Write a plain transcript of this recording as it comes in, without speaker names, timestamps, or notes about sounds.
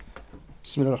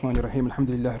بسم الله الرحمن الرحيم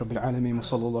الحمد لله رب العالمين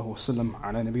وصلى الله وسلم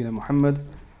على نبينا محمد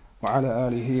وعلى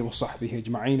آله وصحبه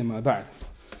أجمعين ما بعد.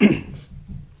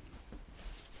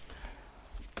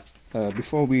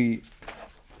 Before we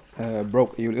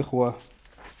broke أيها الإخوة,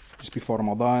 just before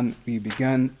Ramadan, we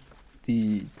began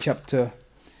the chapter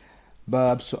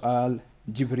باب سؤال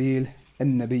جبريل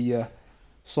النبي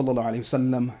صلى الله عليه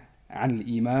وسلم عن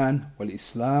الإيمان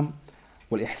والإسلام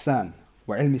والإحسان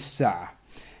وعلم الساعة.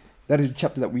 That is the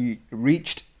chapter that we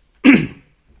reached,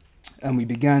 and we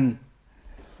began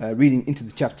reading into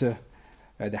the chapter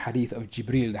the hadith of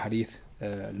Jibreel, the hadith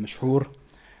al-mashhur,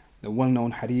 the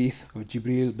well-known hadith of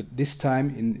Jibreel, but this time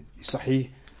in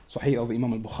Sahih of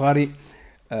Imam al-Bukhari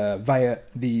via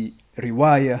the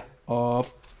riwayah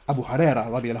of Abu Hurairah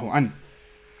radiallahu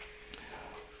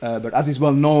anhu. But as is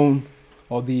well known,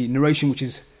 or the narration which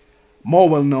is more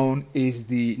well known, is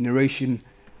the narration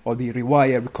or the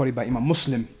riwayah recorded by Imam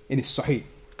Muslim in his Sahih,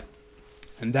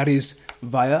 and that is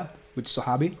via which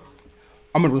Sahabi?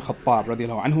 Umar al-Khattab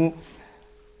radiallahu anhu.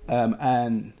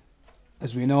 And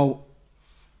as we know,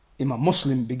 Imam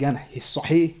Muslim began his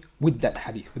Sahih with that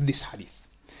hadith, with this hadith.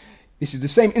 This is the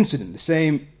same incident, the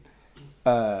same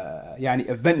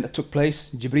event that took place.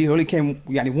 Jibreel only came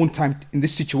one time in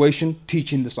this situation,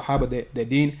 teaching the Sahaba their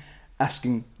deen,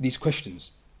 asking these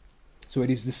questions. So it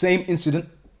is the same incident.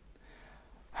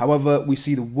 However, we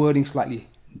see the wording slightly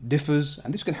differs,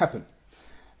 and this can happen.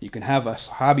 You can have a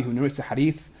Sahabi who narrates a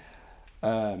hadith,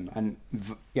 and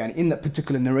in that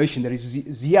particular narration there is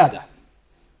ziyada.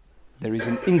 There is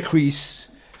an increase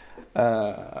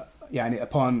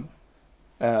upon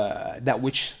that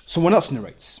which someone else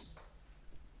narrates.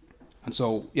 And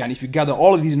so, if you gather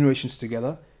all of these narrations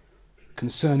together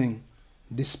concerning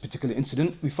this particular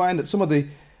incident, we find that some of the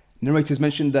narrators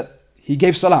mentioned that he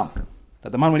gave salam,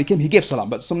 that the man when he came, he gave salam,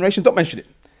 but some narrations don't mention it.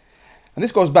 And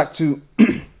this goes back to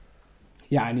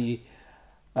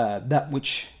that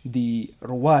which the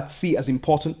Ruwat see as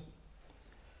important.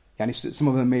 Some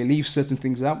of them may leave certain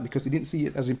things out because they didn't see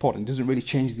it as important. It doesn't really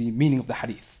change the meaning of the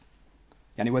hadith.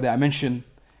 Whether I mention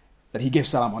that he gave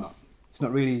salam or not, it's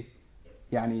not really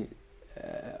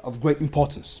of great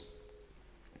importance.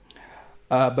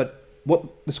 But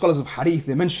what the scholars of hadith,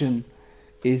 they mention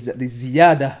is that the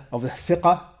ziyada of the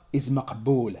thiqah is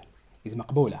maqboola. The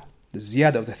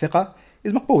ziyada of the thiqah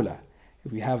is maqboola.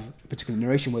 If we have a particular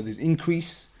narration where there's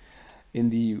increase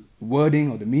in the wording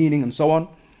or the meaning and so on,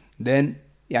 then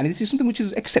this is something which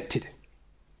is accepted.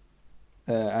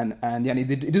 And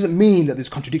it doesn't mean that there's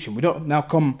contradiction. We don't now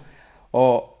come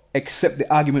or accept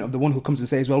the argument of the one who comes and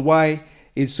says, well, why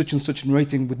is such and such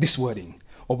narrating with this wording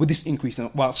or with this increase?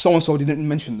 Well, so-and-so didn't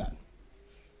mention that.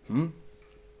 And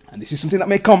this is something that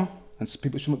may come. And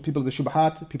people of the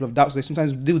shubhat, people of doubts, they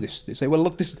sometimes do this. They say, well,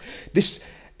 look, this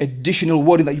additional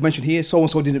wording that you mentioned here,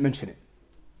 so-and-so didn't mention it.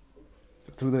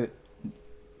 Through the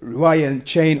riwayah and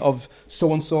chain of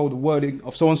so-and-so, the wording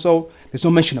of so-and-so, there's no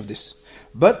mention of this.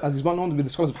 But, as is well known with the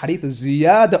scholars of hadith, the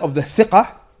ziyada of the thiqah,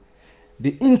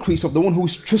 the increase of the one who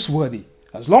is trustworthy.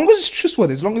 As long as it's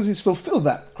trustworthy, as long as he's fulfilled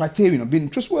that criterion of being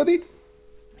trustworthy,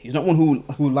 he's not one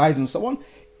who lies and so on,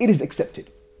 it is accepted.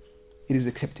 It is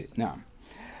accepted. Now,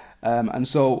 and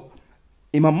so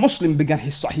Imam Muslim began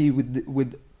his Sahih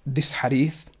with this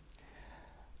hadith,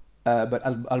 but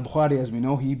Al-Bukhari, as we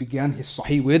know, he began his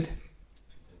Sahih with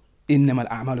إِنَّمَا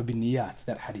الْأَعْمَالُ بِالنِّيَّاتِ,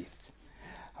 that hadith.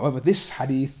 However, this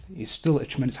hadith is still a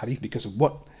tremendous hadith because of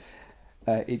what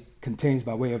it contains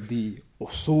by way of the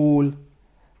usul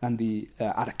and the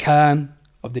arkan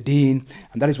of the deen,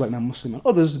 and that is why Imam Muslim and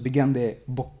others began their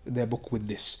book with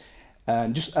this.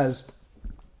 And just as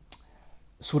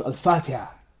Surah Al-Fatiha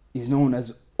is known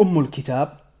as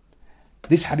Kitab,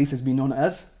 this hadith has been known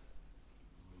as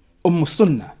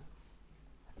Sunnah.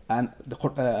 And the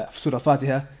Surah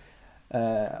Al-Fatiha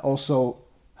also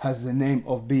has the name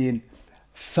of being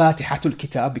Fatihatul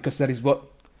Kitab, because that is what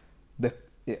the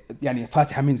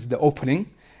Fatiha means, the opening.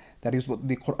 That is what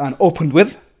the Quran opened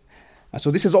with. And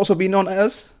so this has also been known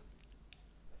as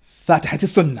Fatihatul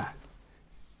Sunnah.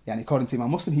 According to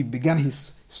Imam Muslim, he began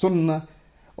his Sunnah,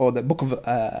 or the book of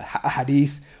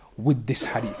hadith, with this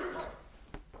hadith.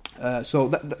 So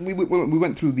we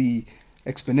went through the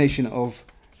explanation of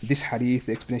this hadith,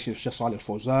 the explanation of Shaykh Salih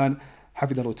al-Fawzan,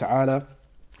 Hafidhahu Ta'ala.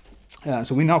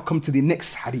 So we now come to the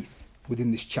next hadith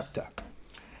within this chapter.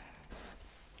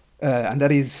 And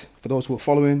that is, for those who are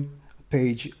following,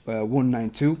 page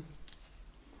 192.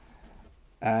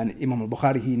 And Imam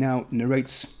al-Bukhari, he now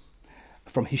narrates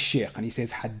from his Shaykh, and he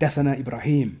says, Haddathana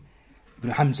Ibrahim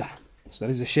ibn Hamza. So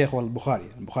that is the Shaykh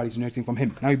al-Bukhari. And Bukhari is narrating from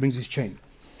him. Now he brings his chain.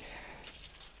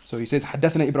 So he says,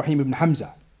 حدثنا إبراهيم بن حمزة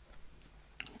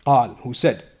قال, who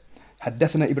said,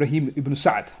 حدثنا إبراهيم ibn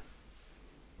Sa'd,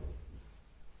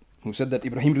 who said that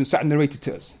Ibrahim ibn Sa'd narrated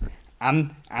to us.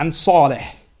 عن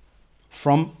صالح,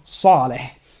 from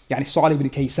صالح, يعني صالح ibn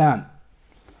Kaysan.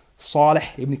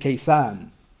 صالح ibn Kaysan.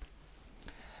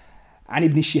 عن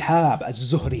ابن شهاب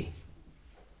الزهري,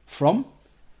 from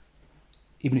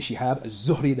Ibn Shihab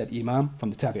al-Zuhri, that Imam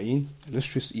from the Tabi'een,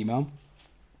 illustrious Imam.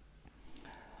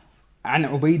 عن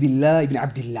عبيد الله ibn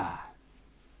Abdullah.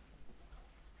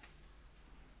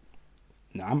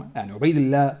 نعم, and عبيد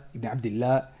الله ibn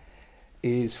Abdullah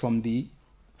is from the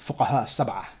Fuqaha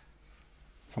Sab'ah,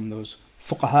 from those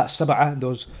Fuqaha Sab'ah,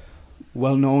 those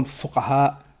well-known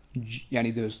Fuqaha,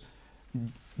 يعني those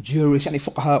jurists, يعني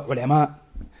Fuqaha ulama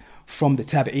from the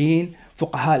Tabi'een,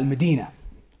 Fuqaha al-Medina.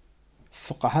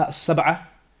 Fuqaha al-Sab'ah,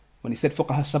 when he said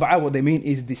Fuqaha al-Sab'ah, what they mean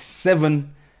is the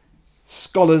 7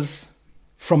 scholars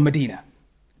from Medina,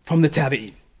 from the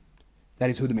Tabi'een. That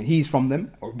is who they mean. He is from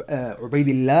them.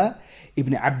 Ubaydillah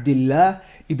ibn Abdullah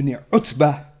ibn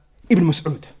Utbah ibn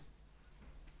Mas'ud.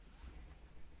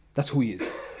 That's who he is.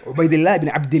 Ubaydillah ibn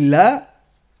Abdullah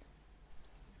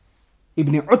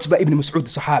ibn Utbah ibn Mas'ud, the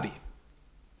Sahabi.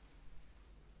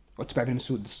 Utbah ibn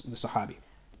Mas'ud, the Sahabi.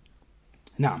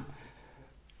 Naam.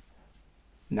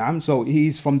 نعم, so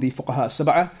he's from the فقهاء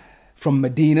السبعة from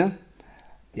Medina.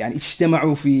 يعني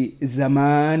اجتمعوا في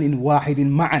زمان واحد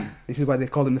معا. This is why they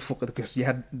call them the fuqaha, because you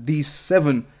had these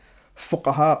 7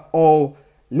 fuqaha all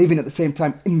living at the same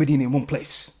time in Medina in one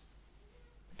place,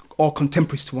 all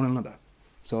contemporaries to one another.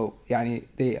 So يعني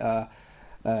they are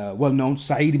well known.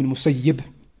 Sa'id ibn Musayyib,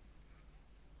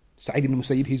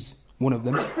 he's one of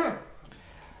them.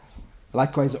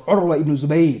 Likewise Urwa ibn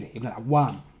Zubayr ibn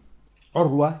al-Awwam.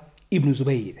 Urwa ibn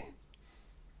Zubayr.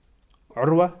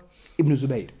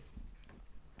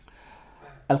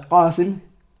 Al-Qasim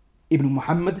ibn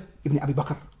Muhammad ibn Abi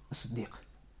Bakr as-Siddiq.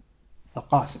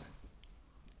 Al-Qasim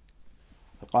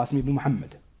ibn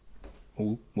Muhammad,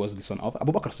 who was the son of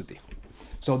Abu Bakr as-Siddiq.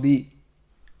 So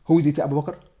who is it to Abu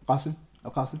Bakr? Qasim?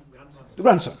 Al-Qasim? The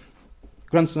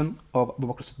grandson of Abu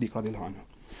Bakr as-Siddiq رضي الله عنه.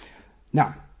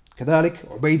 نعم. كذلك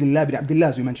عبيد الله بن عبد الله,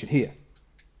 as we mentioned here.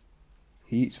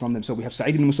 He is from them. So we have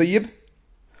Sa'id ibn Musayyib,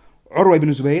 Urwa ibn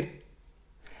Zubayr,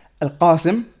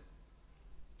 Al-Qasim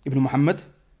ibn Muhammad.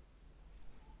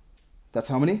 That's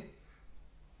how many?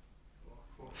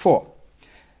 4.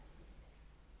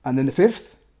 And then the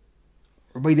 5th,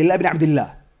 Ubaydillah ibn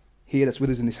Abdullah. Here, that's with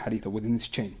us in this hadith, or within this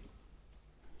chain.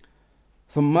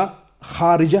 ثم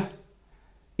خارجة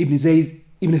ibn Zayd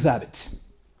ibn Thabit.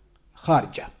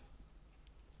 خارجة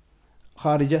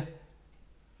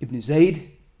ibn Zayd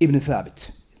ibn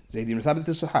Thabit. Zayd ibn Thabit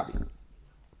is a Sahabi.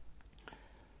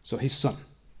 So his son.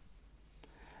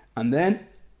 And then,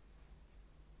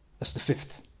 that's the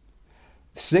 5th.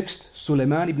 The 6th,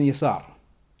 Sulaiman ibn Yasar.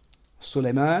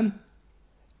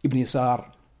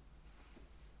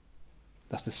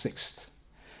 That's the 6th.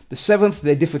 The 7th,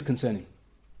 they differed concerning.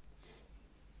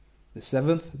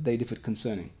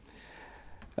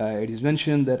 It is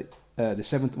mentioned that the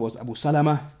 7th was Abu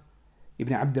Salama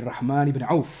ibn Abd al-Rahman ibn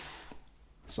Auf,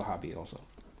 Sahabi also.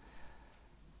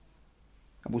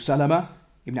 Abu Salama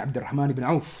ibn Abd al-Rahman ibn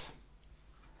Auf.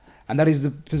 And that is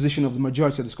the position of the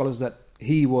majority of the scholars, that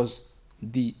he was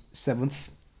the 7th.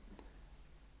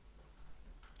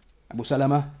 Abu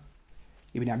Salama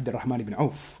ibn Abd al-Rahman ibn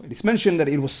Auf. It is mentioned that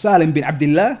it was Salim bin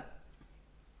Abdullah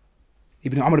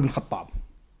ibn Umar ibn Khattab.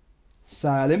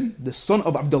 Salim, the son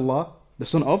of Abdullah, the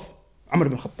son of Umar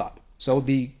ibn Khattab. So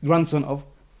the grandson of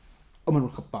Umar ibn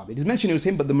Khattab. It is mentioned it was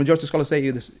him, but the majority of scholars say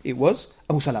it was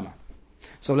Abu Salama.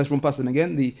 So let's run past them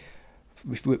again.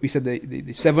 We said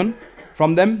the 7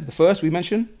 from them. The first we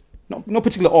mentioned, no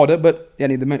particular order, but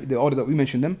the order that we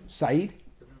mentioned them: Sa'id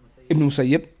ibn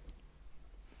Musayyib.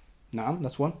 Naam,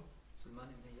 that's one.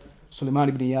 Sulaiman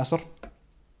ibn Yasir.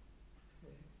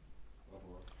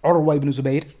 Urwa ibn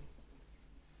Zubayr.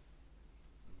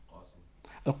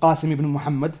 Al-Qasim ibn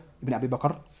Muhammad ibn Abi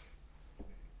Bakr.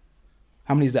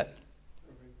 How many is that?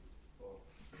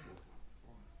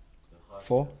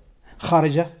 4.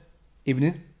 Kharija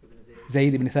ibn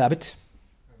Zayd ibn Thabit.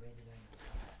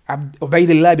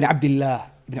 Ubaydillah ibn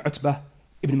Abdullah ibn Utbah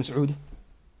ibn Mas'ud.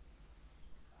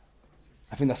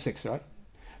 I think that's 6, right?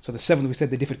 So the 7th we said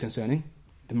they differed concerning.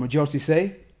 The majority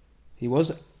say he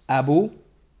was Abu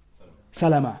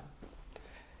Salama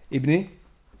ibn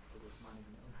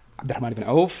Abdurrahman ibn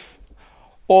Auf,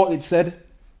 or it said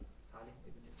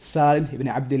Salim ibn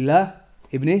Abdullah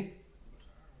ibn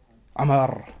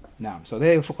Umar. Naam. So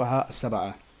they were fuqaha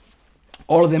as-sab'ah.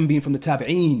 All of them being from the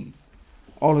Tabi'een.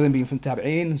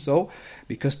 So,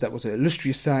 because that was an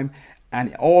illustrious time,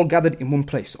 and all gathered in one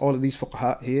place. All of these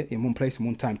fuqaha here in one place, in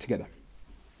one time together.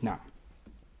 Now,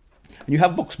 And you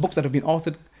have books that have been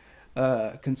authored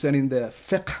concerning the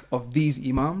fiqh of these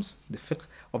imams, the fiqh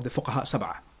of the fuqaha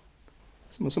sab'ah.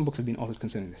 Some books have been authored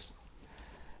concerning this.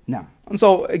 Now, and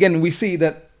so again, we see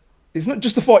that it's not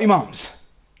just the 4 imams.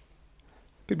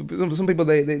 Some people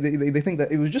they think that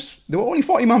there were only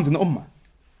 4 imams in the ummah.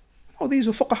 Oh, these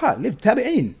were fuqaha, lived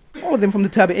tabi'een, all of them from the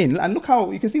tabi'een. And look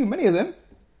how you can see many of them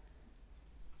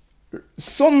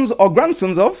sons or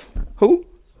grandsons of who?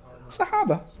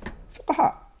 Sahaba,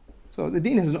 fuqaha. So the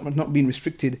deen has not been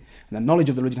restricted, and the knowledge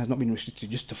of the religion has not been restricted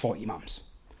just to 4 imams.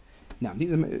 Now,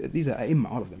 these are ai',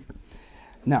 all of them.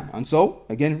 Now, and so,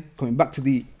 again, coming back to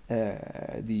the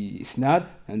isnad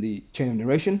and the chain of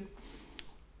narration,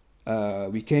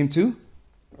 we came to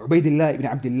Ubaydullah ibn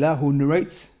Abdullah, who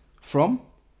narrates from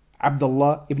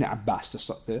Abdullah ibn Abbas,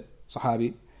 the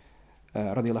Sahabi,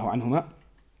 radiyallahu anhuma.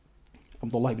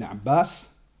 Abdullah ibn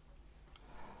Abbas,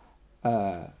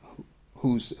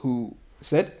 who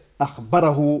said,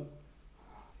 أخبره,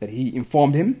 that he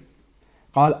informed him,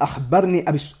 قال أخبرني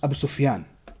أبو سفيان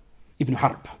ibn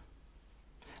Harb.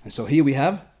 And so here we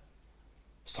have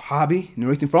Sahabi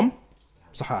narrating from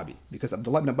Sahabi, because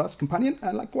Abdullah ibn Abbas, companion,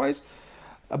 and likewise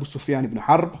Abu Sufyan ibn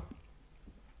Harb.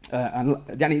 And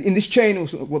in this chain,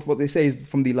 what they say is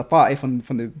from the lata'if,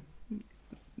 from the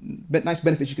nice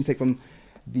benefits you can take from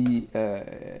the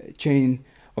chain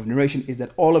of narration, is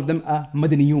that all of them are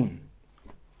Madaniyun.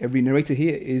 Every narrator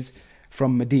here is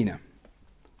from Medina,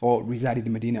 or resided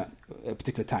in Medina at a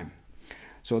particular time.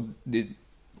 So the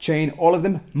chain, all of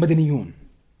them Madaniyun.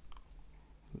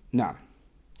 Now,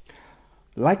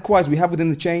 likewise, we have within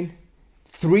the chain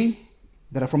 3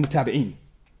 that are from the Tabi'een.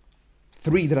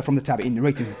 3 that are from the Tabi'een,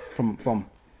 narrating from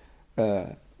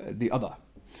the other.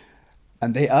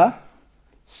 And they are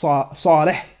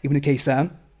Salih ibn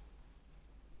Kaysan,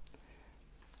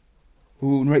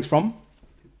 who narrates from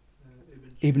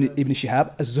Ibn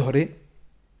Shihab, Az-Zuhri,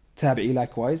 Tabi'i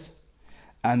likewise.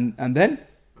 And then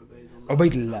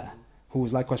Ubaydullah, who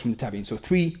is likewise from the Tabi'een. So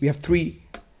we have 3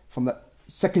 from the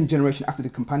second generation after the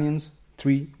companions,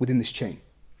 3 within this chain,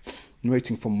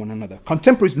 narrating from one another.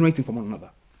 Contemporaries narrating from one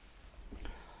another.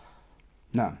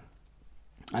 Now,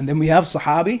 and then we have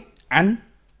Sahabi and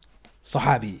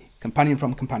Sahabi, companion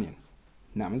from companion.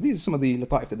 Now, these are some of the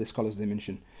lata'if that the scholars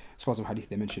of hadith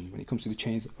they mention when it comes to the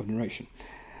chains of narration.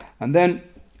 And then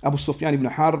Abu Sufyan ibn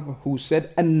Harb, who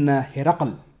said, Anna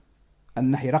Hiraqal,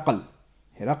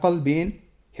 Hiraqal being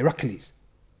Heracles,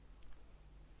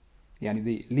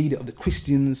 the leader of the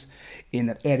Christians in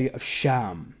that area of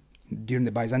Sham during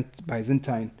the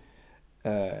Byzantine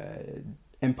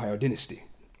Empire dynasty.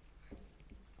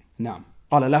 Now,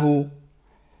 قال له,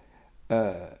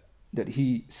 that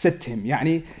he said to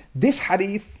him, this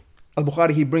hadith,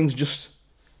 Al-Bukhari, he brings just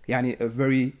a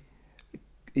very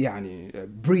a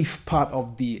brief part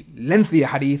of the lengthier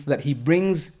hadith that he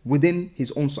brings within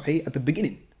his own Sahih at the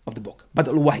beginning of the book, Bad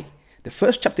al-Wahy. The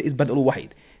first chapter is Bad al-Wahy,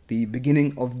 the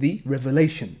beginning of the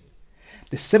revelation.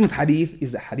 The 7th hadith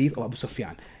is the hadith of Abu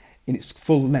Sufyan in its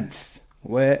full length,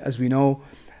 where, as we know,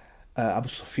 Abu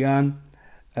Sufyan,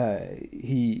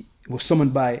 he was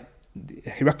summoned by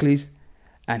Heracles,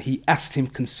 and he asked him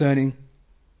concerning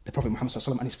the Prophet Muhammad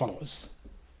ﷺ and his followers.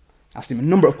 Asked him a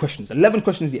number of questions. 11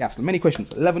 questions he asked, many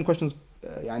questions. 11 questions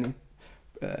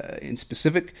in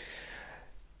specific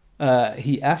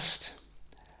he asked.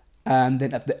 And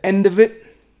then at the end of it,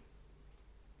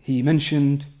 he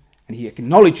mentioned and he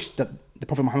acknowledged that the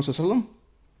Prophet Muhammad ﷺ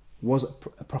was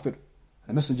a prophet,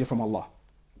 a messenger from Allah.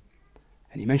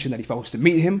 And he mentioned that if I was to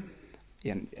meet him,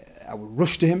 I would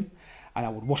rush to him and I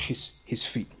would wash his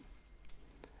feet.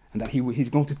 And that he's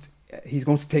going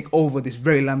to take over this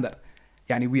very land that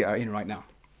we are in right now.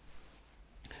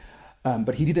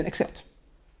 But he didn't accept,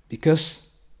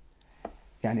 because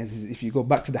if you go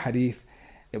back to the hadith,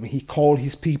 that when he called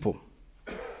his people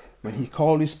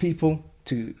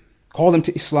to call them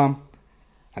to Islam,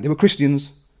 and they were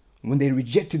Christians, when they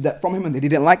rejected that from him and they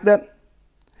didn't like that,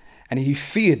 and he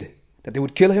feared that they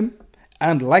would kill him,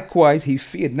 and likewise he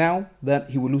feared now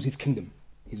that he would lose his kingdom,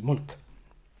 his mulk.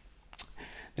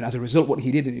 Then as a result, what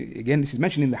he did, again, this is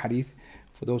mentioned in the hadith.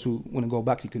 For those who want to go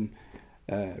back, you can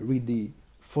read the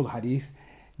full hadith,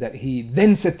 that he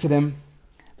then said to them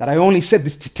that I only said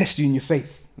this to test you in your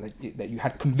faith, that you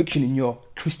had conviction in your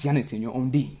Christianity, in your own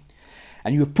deen.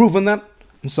 And you have proven that,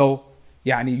 and so,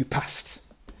 you passed.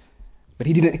 But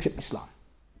he didn't accept Islam.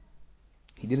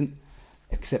 He didn't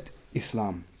accept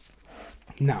Islam.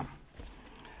 Now,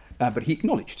 but he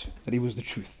acknowledged that he was the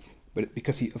truth. But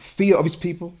because of fear of his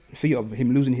people, fear of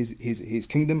him losing his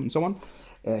kingdom and so on,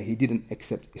 he didn't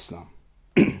accept Islam.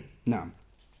 Now,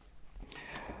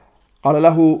 قال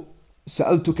له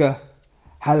سألتك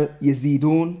هل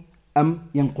يزيدون أم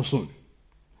ينقصون.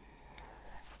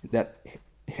 That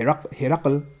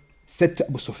Herakl said to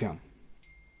Abu Sufyan,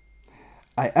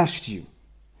 I asked you,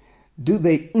 do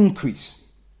they increase?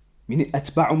 Meaning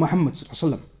Atba'u Muhammad sallallahu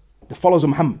alaihi wasallam, the followers of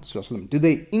Muhammad sallallahu alaihi wasallam, do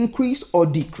they increase or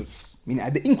decrease? Meaning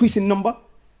are they increasing in number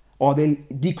or are they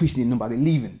decreasing in number? Are they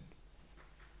leaving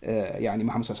يعني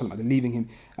Muhammad sallallahu alaihi wasallam, are they leaving him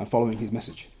and following his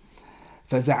message?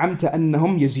 فزعمت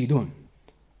أنهم يزيدون,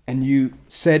 and you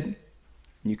said,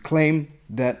 you claim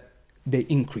that they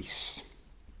increase.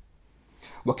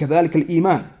 وكذلك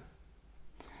الإيمان,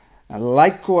 and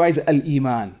likewise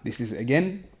al-Iman. This is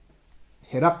again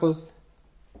Herakl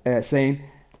saying,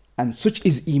 and such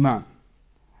is Iman.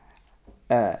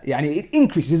 يعني it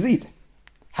increases it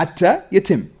حتى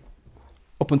يتم,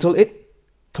 up until it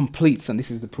completes. And this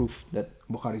is the proof that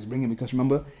Bukhari is bringing, because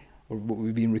remember what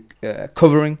we've been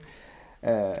covering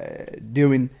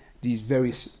during these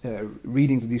various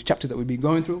readings of these chapters that we've been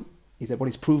going through, is that what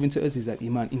is proven to us is that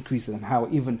Iman increases, and how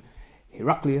even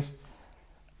Heraclius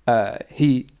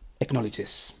he acknowledged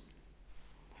this.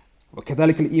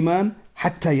 وكذلك الإيمان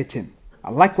حتى يتم,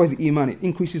 and likewise the Iman, it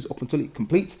increases up until it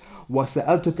completes.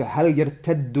 وسألتك هل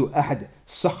يرتد أحد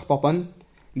سخطة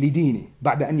لديني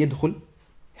بعد أن يدخل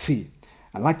فيه,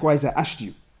 and likewise I asked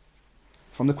you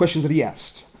from the questions that he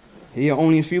asked here,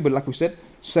 only a few, but like we said,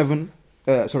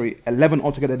 11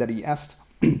 altogether that he asked.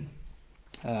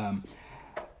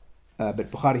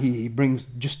 But Bukhari he brings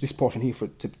just this portion here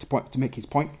to make his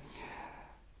point.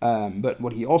 But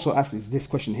what he also asks is this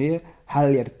question here: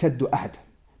 هل يرتد أحد?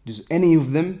 Does any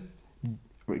of them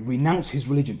renounce his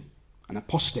religion and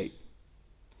apostate?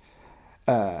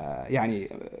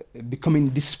 يعني becoming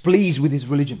displeased with his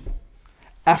religion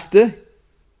after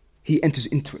he enters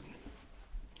into it.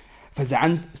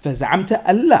 فزعمت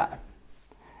ألا,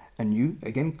 and you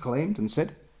again claimed and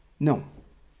said, no,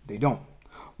 they don't.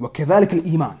 وكذلك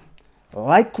الإيمان,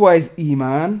 likewise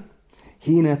Iman,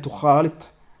 حين تخالط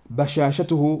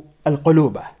بشاشته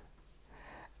القلوب,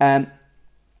 and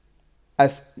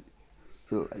as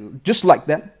just like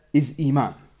that is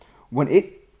Iman, when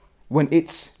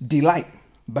it's delight.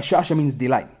 Bashasha means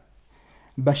delight.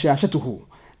 Bashashatuhu,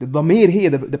 the dhamir here,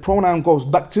 the pronoun goes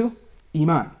back to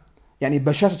Iman. يعني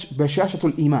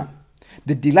bashashatul Iman,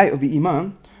 the delight of the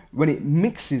Iman when it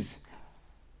mixes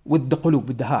with the qulub,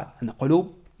 with the heart, and the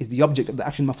qulub is the object of the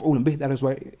action maf'ulun bih. That is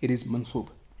why it is mansub.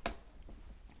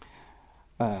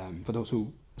 For those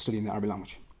who study in the Arabic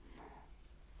language.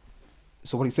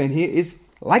 So what he's saying here is,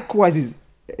 likewise is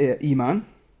Iman,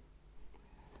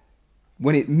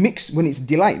 when its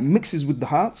delight mixes with the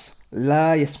hearts,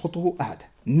 لا يسخطه أحد,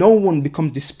 no one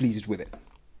becomes displeased with it.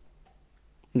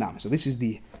 Now, so this is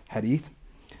the hadith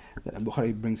that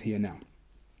Bukhari brings here now.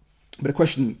 But the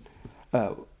question,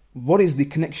 what is the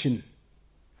connection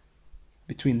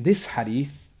between this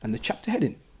hadith and the chapter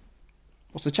heading?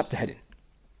 What's the chapter heading?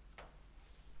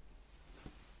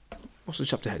 What's the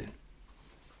chapter heading?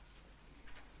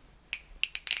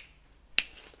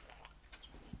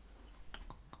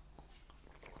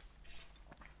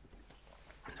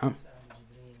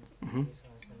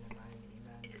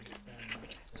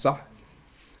 So,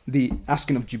 the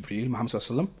asking of Jibreel, Muhammad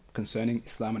sallallahu alaihi wasallam, concerning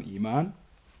Islam and Iman,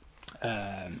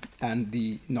 and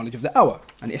the knowledge of the hour,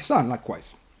 and Ihsan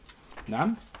likewise.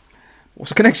 Now,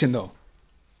 what's the connection though?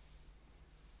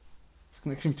 What's the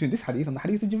connection between this hadith and the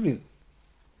hadith of Jibreel?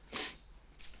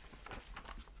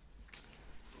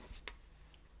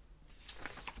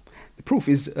 The proof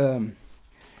is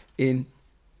in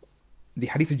the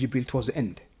hadith of Jibreel towards the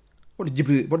end. What did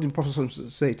the Prophet ﷺ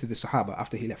say to the Sahaba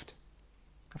after he left?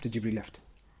 After Jibreel left?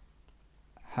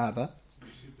 هذا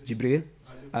جبريل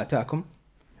آتاكم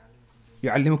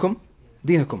يعلمكم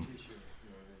دينكم,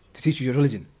 to teach you your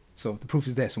religion. So the proof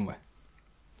is there somewhere.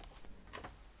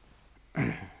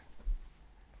 Now,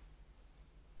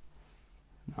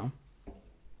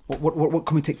 what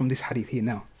can we take from this hadith here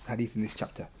now? The hadith in this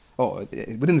chapter.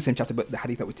 Within the same chapter, but the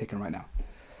hadith that we're taking right now.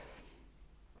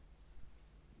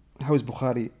 How is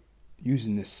Bukhari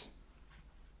using this?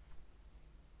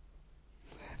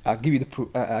 I'll give you the proof.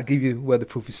 I'll give you where the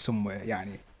proof is somewhere.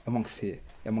 Yani amongst here,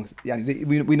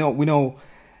 we know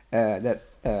that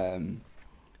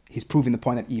he's proving the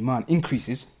point that Iman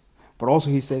increases, but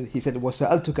also he said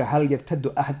وَسَأَلْتُكَ هَلْ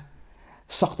يَرْتَدُّ أَحَدٌ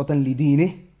سَقْطَةً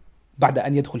لِدِينِهِ بَعْدَ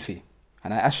أَنْ يَدْخُلْ فِيهِ,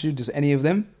 and I asked you, does any of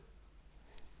them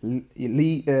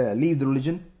leave the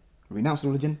religion, renounce the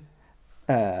religion,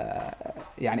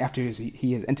 after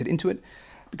he has entered into it,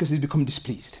 because he's become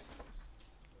displeased?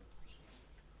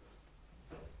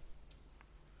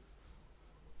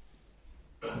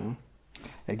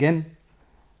 Again,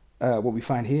 what we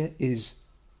find here is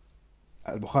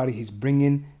Al-Bukhari, he's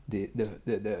bringing the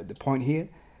point here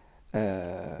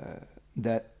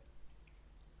that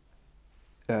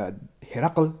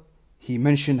Herakl, he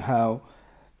mentioned how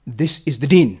this is the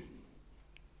deen,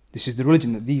 this is the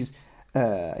religion, that these,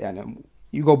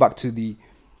 you go back to the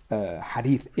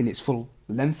hadith in its full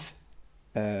length,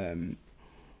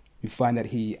 you find that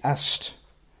he asked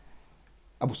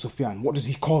Abu Sufyan, what does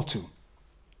he call to?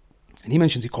 And he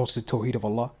mentions he calls to the Tawheed of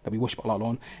Allah, that we worship Allah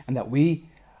alone, and that we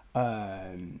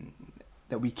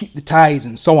keep the ties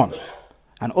and so on,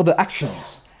 and other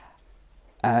actions.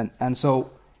 And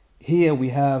so here we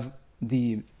have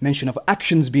the mention of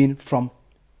actions being from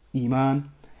Iman,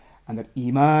 and that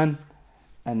Iman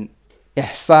and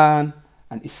Ihsan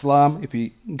and Islam, if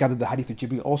we gather the hadith of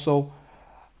Jibreel also,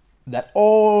 that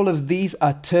all of these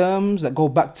are terms that go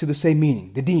back to the same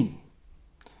meaning, the deen.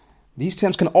 These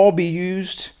terms can all be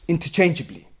used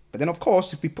interchangeably. But then, of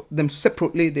course, if we put them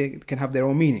separately, they can have their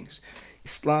own meanings.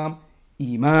 Islam,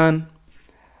 Iman,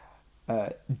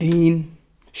 Deen,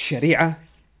 Sharia,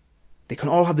 they can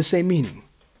all have the same meaning.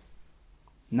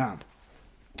 Now,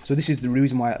 so this is the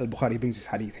reason why Al-Bukhari brings this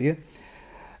hadith here.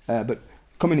 But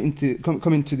coming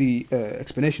to the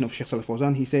explanation of Shaykh Salih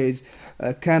Fawzan, he says,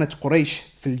 كانت قريش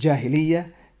في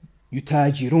الجاهلية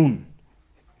يتاجرون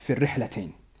في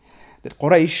الرحلتين. That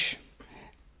Quraysh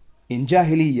in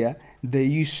Jahiliyyah, they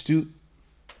used to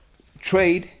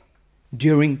trade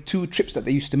during two trips that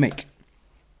they used to make.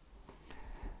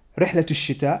 رحلة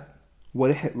الشتاء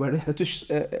ورحلة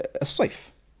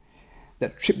الصيف.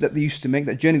 That trip that they used to make,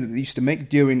 that journey that they used to make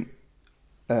during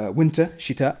winter,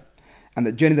 shita, and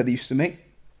the journey that they used to make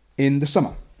in the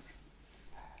summer.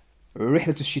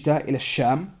 رحلة الشتاء إلى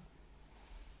الشام.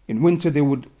 In winter they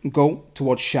would go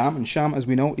towards Sham, and Sham, as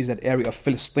we know, is that area of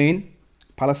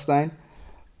Palestine,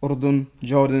 Urdun,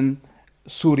 Jordan,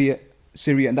 Syria,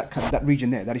 and that region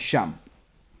there, that is Sham.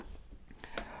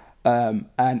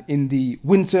 And in the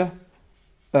winter,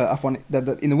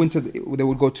 in the winter they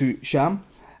would go to Sham,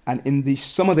 and in the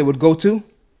summer they would go to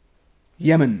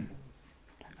Yemen.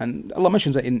 And Allah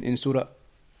mentions that in Surah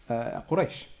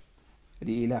Quraysh.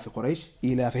 لإيلاف قريش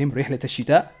إيلافهم رحلة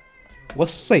الشتاء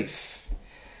والصيف.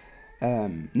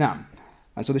 نعم.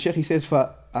 And so the Shaykh, he says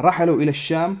فرحلوا إلى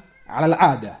الشام على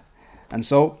العادة. And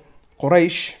so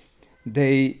Quraysh,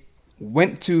 they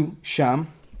went to Sham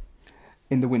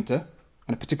in the winter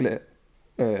on a particular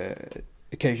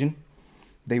occasion.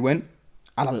 They went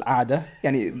على العادة,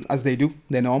 يعني as they do,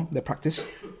 their norm, their practice.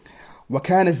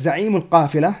 وكان الزعيم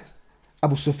القافلة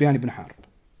أبو سفيان بن حرب.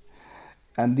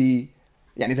 And the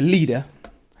leader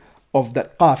of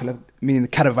that qafila, meaning the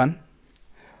caravan,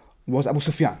 was Abu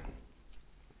Sufyan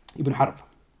ibn Harb.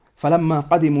 فلما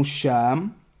قدموا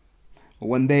الشام,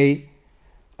 when they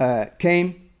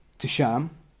came to Sham,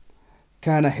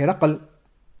 كان هرقل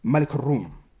ملك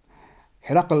الروم.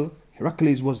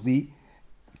 Heracles was the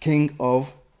king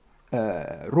of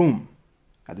Rome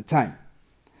at the time.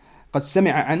 قد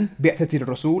سمع عن بعثة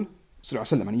الرسول صلى الله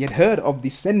عليه وسلم, and he had heard of the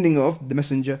sending of the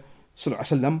messenger صلى الله عليه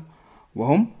وسلم.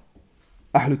 وهم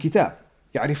أهل الكتاب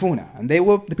يعرفونه, and they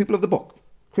were the people of the book,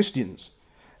 Christians.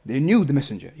 They knew the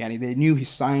messenger, they knew his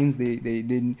signs.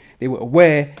 They were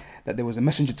aware that there was a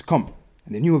messenger to come,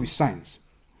 and they knew of his signs.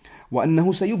 وأنه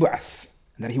سيبعث,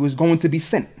 and that he was going to be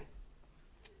sent.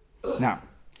 Now,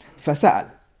 فسأل,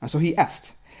 and so he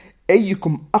asked,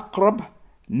 أيكم أقرب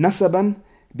نسبا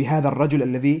بهذا الرجل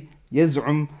الذي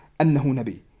يزعم أنه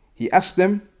نبي. He asked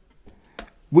them,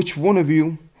 which one of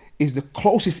you is the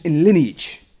closest in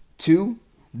lineage to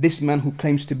this man who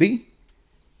claims to be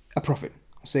a prophet,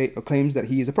 or claims that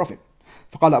he is a prophet.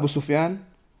 فقال أبو سفيان,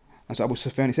 and so Abu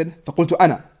Sufyan, he said, فقلت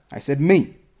أنا, I said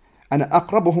me, أنا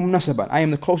أقربهم نسبا, I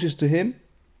am the closest to him,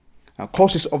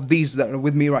 closest of these that are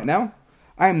with me right now,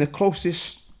 I am the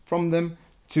closest from them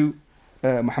to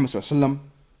Muhammad صلى الله عليه وسلم.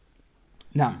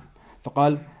 نعم.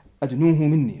 فقال أدنوه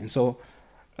مني, and so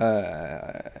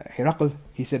Herakl,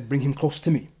 he said, bring him close to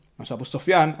me. And so Abu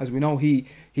Sufyan, as we know,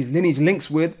 his lineage links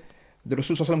with the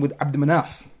Rasul sallallahu alaihi wasallam,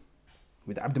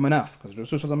 with Abd Manaf, because the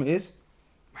Rasul sallallahu alaihi wasallam is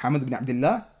Muhammad ibn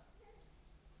Abdullah,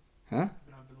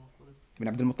 ibn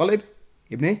Abdul Muttalib,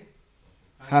 ibn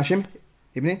Hashim,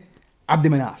 ibn Abd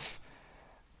Manaf.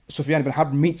 Sufyan ibn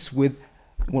Harb meets with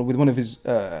one of his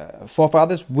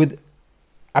forefathers, with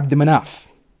Abd Manaf.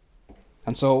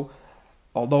 And so,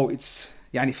 although it's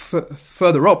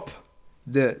further up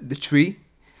the tree,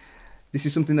 this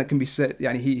is something that can be said.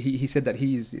 He said that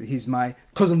he's my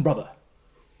cousin brother,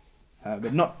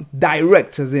 but not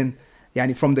direct, as in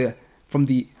from the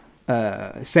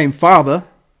same father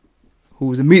who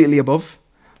was immediately above,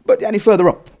 but further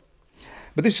up.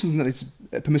 But this is something that is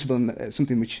permissible and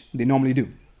something which they normally do.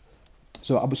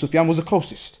 So Abu Sufyan was the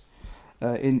closest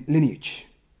in lineage,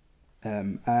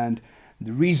 and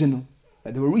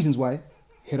there were reasons why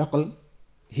Hiraql,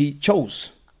 he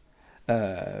chose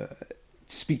to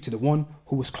speak to the one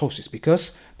who was closest,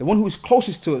 because the one who is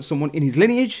closest to someone in his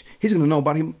lineage, he's going to know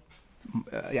about him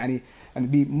and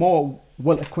be more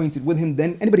well acquainted with him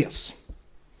than anybody else.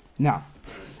 Now,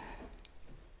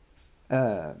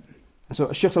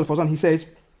 so Shaykh Salih Fawzan, he says,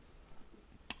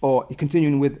 or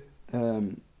continuing with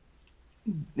a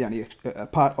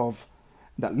part of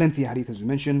that lengthy hadith as we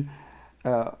mentioned,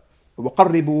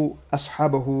 وَقَرِّبُوا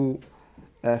أَصْحَابَهُ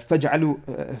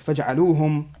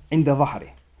فَجْعَلُوهُمْ عِنْدَ ظَهْرِهِ.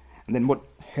 And then what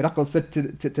Hiraql said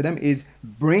to them is,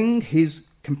 bring his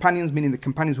companions, meaning the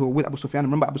companions who were with Abu Sufyan.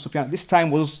 Remember, Abu Sufyan at this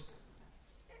time was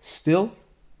still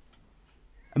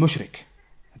a mushrik.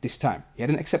 At this time, he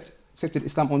hadn't accepted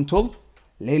Islam until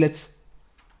Laylat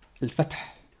al-Fath,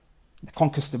 the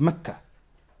conquest of Mecca.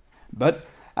 But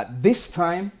at this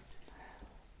time,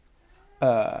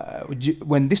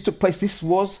 when this took place, this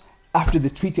was after the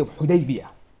Treaty of Hudaybiyah.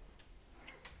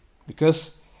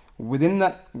 Because within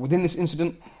this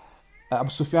incident, Abu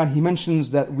Sufyan, he mentions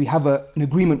that we have an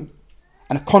agreement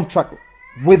and a contract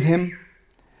with him,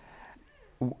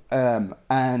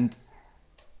 and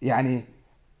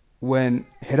when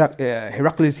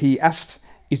Heracles, he asked,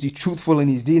 is he truthful in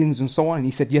his dealings and so on, and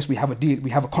he said, yes, we have a deal, we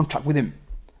have a contract with him.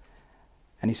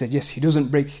 And he said, yes, he doesn't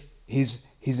break his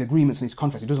agreements and his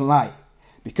contracts, he doesn't lie.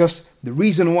 Because the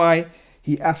reason why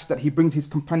he asked that he brings his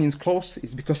companions close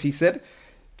is because he said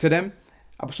to them,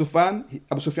 Abu Sufyan,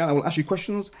 I will ask you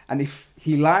questions, and if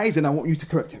he lies, then I want you to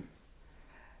correct him.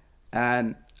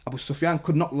 And Abu Sufyan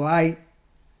could not lie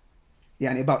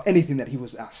about anything that he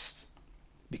was asked.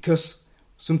 Because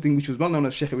something which was well known,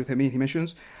 as Shaykh Ibn Taymiyyah, he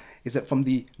mentions, is that from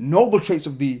the noble traits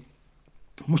of the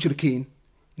mushrikeen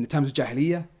in the times of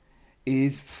Jahiliyyah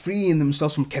is freeing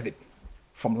themselves from kadhib,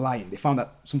 from lying. They found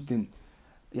that something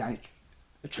a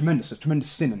tremendous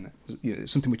sin, and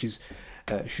something which is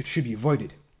should be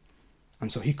avoided.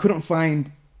 And so he couldn't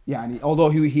find, although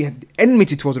he had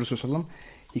enmity towards the Rasul,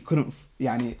 he couldn't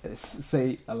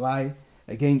say a lie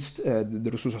against the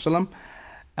Rasul,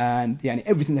 and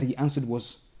everything that he answered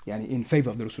was in favor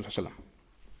of the Rasul.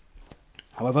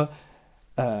 However,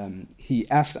 he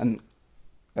asked, and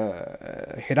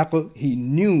Hiraql, he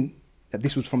knew that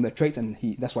this was from their traits, and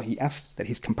that's why he asked that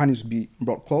his companions be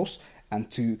brought close and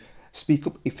to speak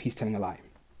up if he's telling a lie.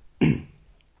 And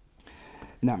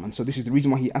so this is the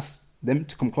reason why he asked them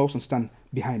to come close and stand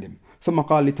behind him. ثم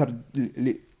قال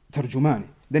لترجمانه.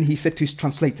 Then he said to his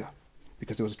translator,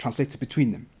 because there was a translator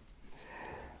between them,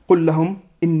 قل لهم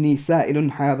إني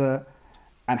سائل هذا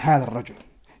عن هذا الرجل.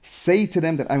 Say to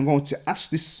them that I'm going to ask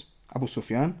this Abu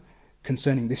Sufyan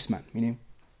concerning this man, meaning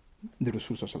the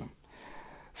Rasul sallallahu alaihi wasallam.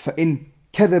 فإن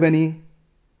كذبني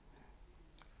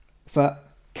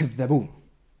فكذبوه.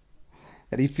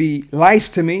 That if he lies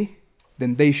to me,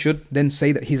 then they should then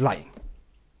say that he's lying.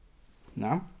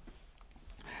 Now,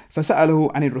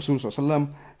 فسأله عن الرسول صلى الله عليه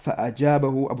وسلم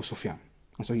فأجابه أبو سفيان.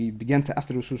 And so he began to ask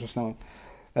the Rasul صلى الله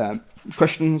عليه وسلم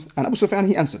questions, and Abu Sufyan,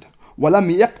 he answered. ولم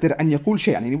يقدر أن يقول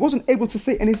شيئا. And he wasn't able to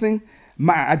say anything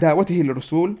مع عداوته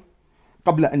للرسول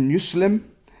قبل أن يسلم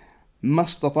ما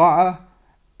استطاع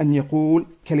أن يقول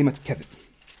كلمة كذب.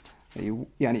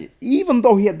 Even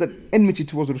though he had that enmity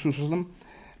towards the Rasul صلى الله عليه وسلم,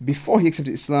 before he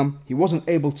accepted Islam, he wasn't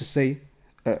able to say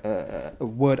a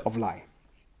word of lie.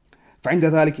 فعند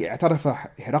ذلك اعترف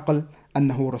هرقل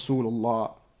أنه رسول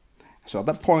الله. So at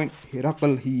that point,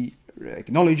 Hiraql, he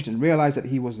acknowledged and realized that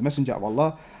he was the messenger of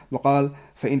Allah. وقال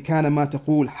فإن كان ما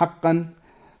تقول حقا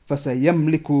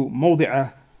فسيملك موضع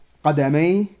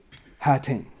قدمي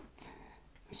هاتين.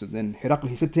 So then Hiraql,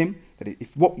 he said to him that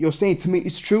if what you're saying to me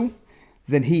is true,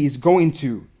 then he is going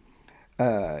to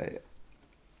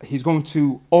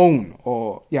own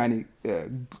or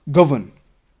govern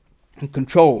and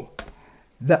control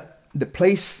the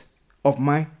place of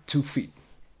my 2 feet.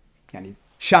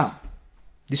 Sham,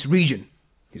 this region,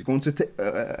 he's going to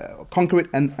conquer it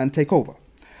and take over.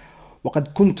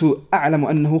 وقد كنت أعلم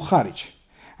أنه خارج.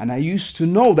 And I used to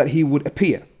know that he would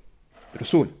appear. The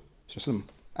Rasul,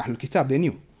 أهل الكتاب, they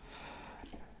knew.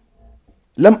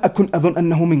 لم أكن أظن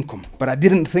أنه منكم. But I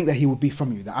didn't think that he would be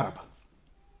from you, the Arab.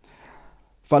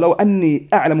 فلو أني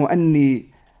أعلم أني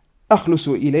أخلص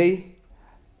إليه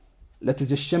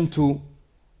لتجشمت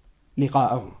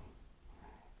لقاءه.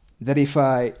 That if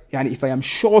I am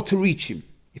sure to reach him,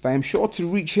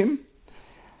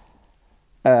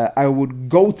 I would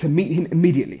go to meet him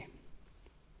immediately.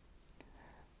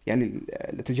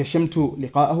 لتجشمت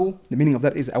لقاءه, the meaning of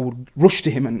that is I would rush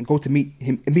to him and go to meet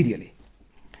him immediately.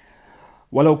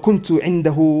 ولو كنت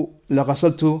عنده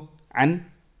لغسلت عن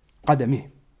قدمه.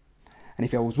 And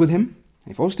if I was with him,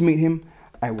 if I was to meet him,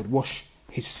 I would wash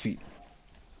his feet.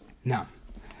 Now,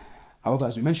 however,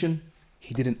 as we mentioned,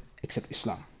 he didn't accept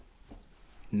Islam.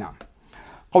 Now,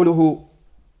 قوله,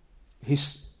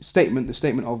 his statement, the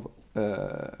statement of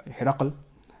Hiraql,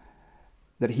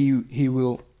 that he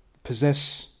will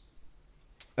possess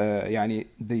يعني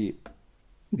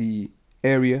the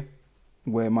area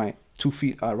where my 2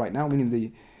 feet are right now,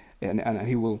 meaning and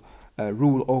he will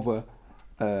rule over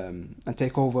and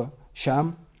take over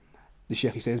Sham. The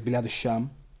Shaykh, he says Bilad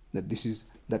al-Sham, that this is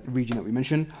that region that we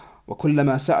mentioned.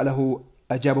 وَكُلَّمَا سَأَلَهُ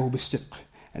أَجَابَهُ بِالصِّدْقِ,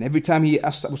 and every time he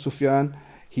asked Abu Sufyan,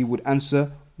 he would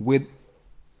answer with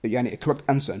a correct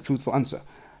answer and truthful answer.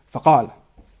 فقال,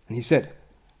 and he said,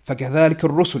 فَكَذَلِكَ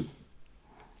الرُّسُلُ,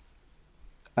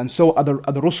 and so are the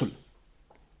Rusul,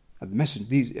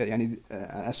 these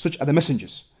as such are the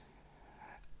messengers.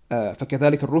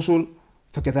 فَكَذَلِكَ الرُّسُلُ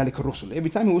فَكَذَلِكَ الرُّسُلُ. Every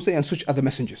time he will say, and such are the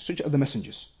messengers, such are the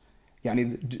messengers.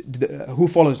 Who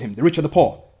follows him? The rich or the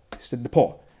poor? He said the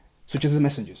poor. Such as the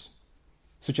messengers.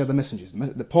 Such are the messengers.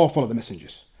 The poor follow the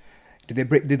messengers. Did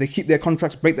they keep their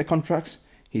contracts, break their contracts?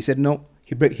 He said no.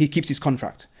 He keeps his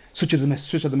contract. Such are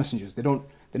the messengers. They're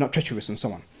not treacherous and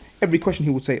so on. Every question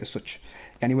he would say as such.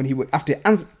 And when he would, after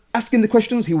asking the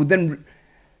questions, he would then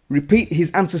repeat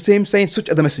his answers to him, saying, such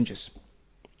are the messengers.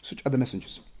 Such are the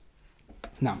messengers.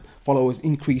 Now, followers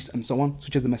increase and so on,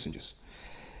 such as the messengers.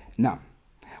 Now,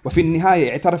 وفي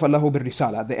النهاية اعترف له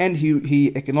بالرسالة. At the end, he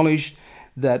acknowledged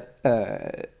that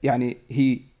he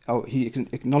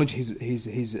acknowledged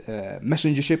his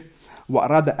messengership.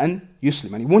 وأراد أن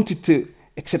يسلم, and he wanted to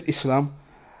accept Islam.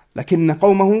 لكن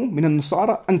قومه من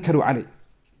النصارى أنكروا عليه.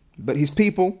 But his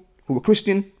people who were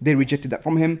Christian, they rejected that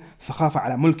from him. فخاف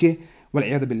على ملكه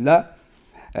والعياذ بالله.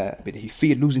 But he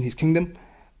feared losing his kingdom,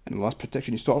 and Allah's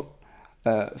protection is sought.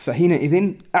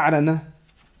 فحينئذ أعلن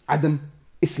عدم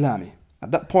إسلامه.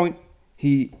 At that point,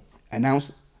 he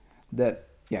announced that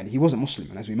he wasn't Muslim.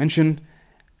 And as we mentioned,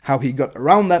 how he got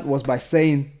around that was by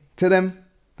saying to them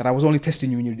that I was only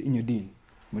testing you in your deen.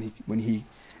 When he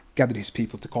gathered his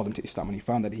people to call them to Islam, and he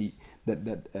found that he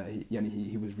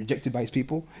was rejected by his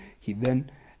people, he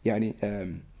then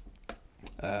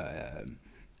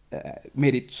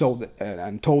made it so that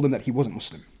and told them that he wasn't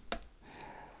Muslim.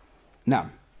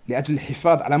 Now, لأجل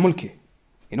الحفاظ على ملكه,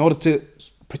 in order to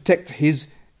protect his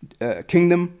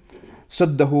kingdom,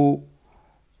 صده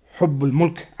حب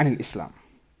الملك عن الإسلام.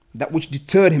 That which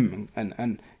deterred him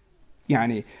and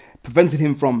prevented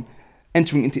him from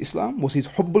entering into Islam was his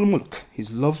حب الملك,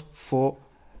 his love for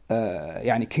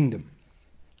kingdom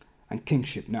and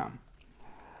kingship. نعم.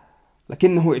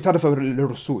 لكنه اعترف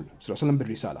للرسول صلى الله عليه وسلم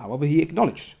بالرسالة. However, he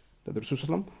acknowledged that the Rasul صلى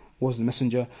الله عليه وسلم was the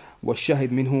messenger.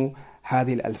 والشاهد منه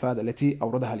هذه الألفاظ التي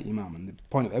أوردها الإمام. And the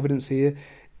point of evidence here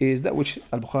is that which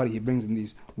Al-Bukhari, he brings in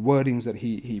these wordings that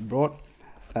he brought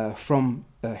from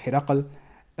Hiraql.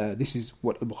 This is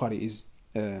what Al-Bukhari is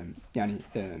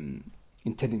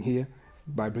intending here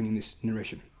by bringing this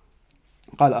narration.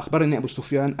 قال أخبرني أبو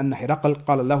سفيان أن هرقل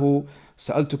قال له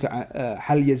سألتك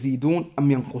هل يزيدون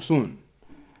أم ينقصون.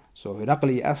 So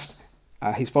Hiraql asked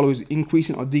his followers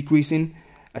increasing or decreasing.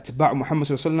 أتباع محمد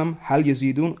صلى الله عليه وسلم هل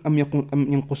يزيدون أم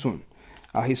ينقصون.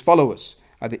 His followers,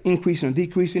 are they increasing or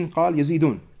decreasing? قال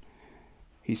يزيدون.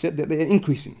 He said that they are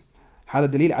increasing. هذا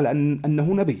دليل على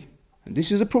أنه نبي. And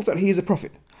this is a proof that he is a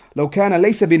prophet. لو كان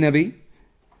ليس بنبي,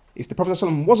 if the Prophet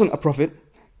ﷺ wasn't a prophet,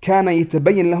 كان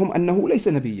يتبين لهم أنه ليس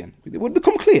نبيا. It would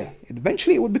become clear.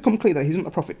 Eventually it would become clear that he's not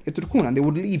a prophet. يتركون, and they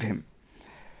would leave him.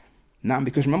 Now,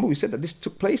 because remember we said that this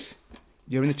took place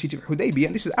during the Treaty of Hudaybiyah,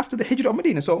 and this is after the Hijrah of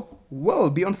Medina, so well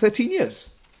beyond 13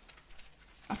 years.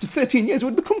 After 13 years, it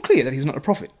would become clear that he's not a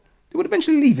prophet. They would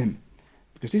eventually leave him,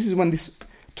 because this is when this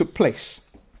took place.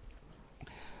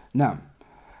 Now,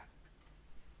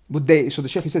 would they? So the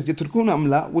Shaykh, he says, يتركون أم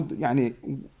لا?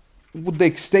 Would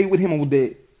they stay with him or would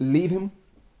they leave him?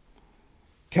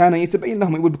 كان يتبين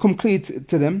لهم, it would become clear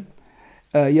to them.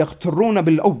 يغترون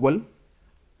بالأول.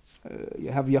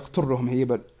 You have يغترهم here,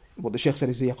 but what the Shaykh said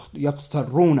is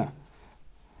يغترون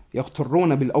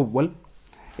بالأول.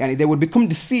 They would become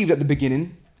deceived at the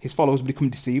beginning. His followers would become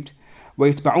deceived.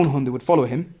 ويتبعونهم, they would follow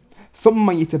him. ثم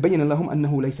يتبين لهم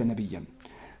أنه ليس نبيا.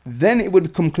 Then it would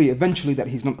become clear eventually that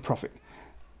he's not a prophet.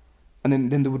 And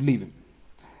then they would leave him.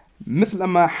 مثل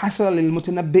ما حصل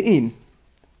للمتنبئين.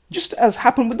 Just as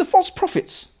happened with the false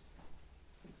prophets.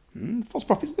 False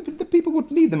prophets, the people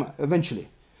would leave them eventually.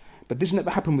 But this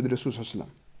never happened with the Rasul sallallahu alaihi wasallam.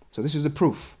 So this is a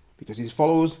proof, because his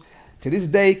followers to this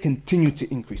day continue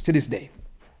to increase. To this day,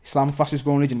 Islam, fastest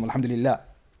growing religion, alhamdulillah.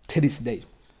 To this day,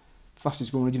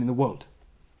 fastest growing religion in the world.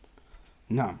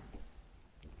 نعم.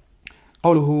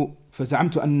 قوله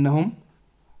فزعمت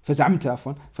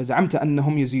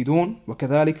أنهم يزيدون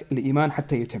وكذلك الإيمان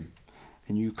حتى يتم.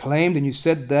 And you claimed and you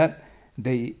said that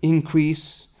they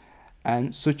increase,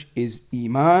 and such is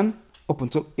Iman up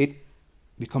until it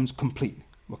becomes complete.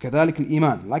 وكذلك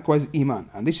الإيمان, likewise Iman.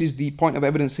 And this is the point of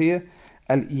evidence here,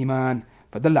 الإيمان.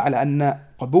 فدل على أن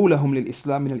قبولهم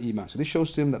للإسلام من الإيمان. So this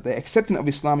shows them that their acceptance of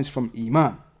Islam is from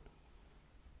Iman.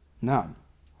 Now,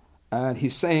 and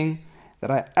he's saying that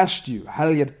I asked you,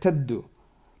 هل يرتد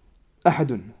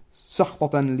أحد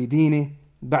سخطة لدينه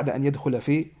بعد أن يدخل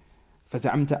فيه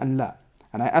فزعمت أن لا.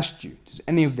 And I asked you, does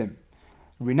any of them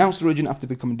renounce the religion after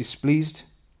becoming displeased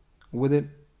with it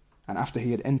and after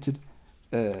he had entered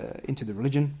into the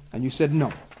religion? And you said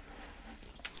no.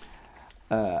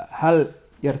 هل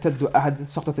يرتد أحد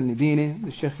سخطة لدينه.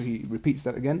 The Shaykh, he repeats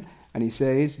that again, and he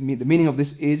says the meaning of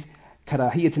this is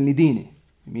كراهية لدينه,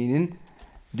 meaning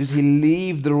does he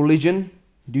leave the religion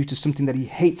due to something that he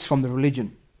hates from the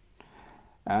religion?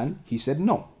 And he said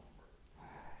no.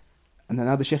 And then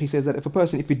now the Shaykh, he says that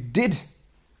if he did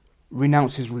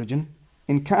renounce his religion,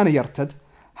 إن كان يرتد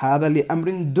هذا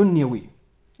لأمر دنيوي.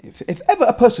 If ever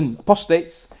a person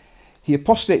apostates, he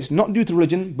apostates not due to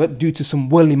religion but due to some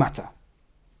worldly matter.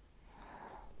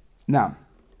 Now,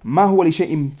 ما هو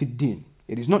لشيء في الدين.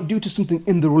 It is not due to something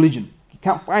in the religion. You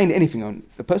can't find anything.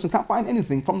 A person can't find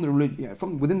anything from the religion,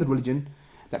 from within the religion,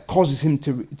 that causes him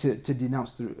to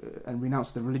denounce and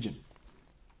renounce the religion.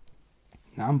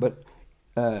 Now, but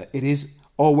it is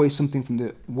always something from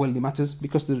the worldly matters,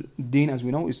 because the deen, as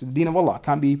we know, is the deen of Allah. It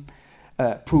can't be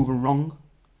proven wrong,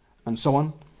 and so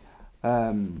on.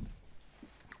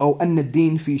 أو أن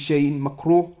الدين في شيء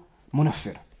مكروه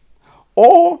منفر.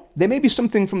 Or there may be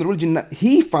something from the religion that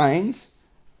he finds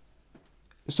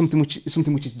something which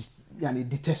is يعني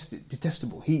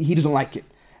detestable. He doesn't like it,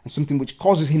 and something which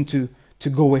causes him to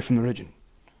go away from the religion.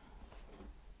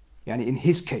 يعني in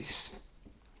his case,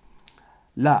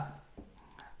 لا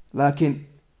لكن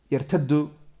يرتد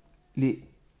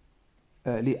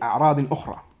لأعراض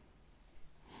أخرى.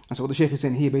 And so what the Shaykh is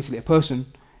saying here, basically a person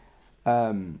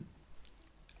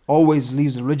always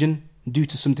leaves the religion due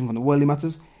to something from the worldly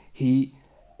matters. He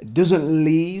doesn't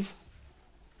leave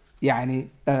يعني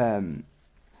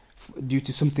due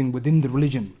to something within the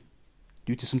religion.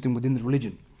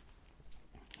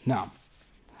 Now,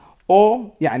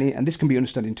 or يعني, and this can be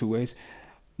understood in two ways,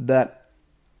 that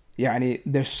يعني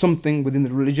there's something within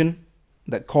the religion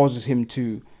that causes him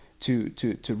to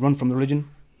run from the religion.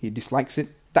 He dislikes it.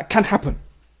 That can happen.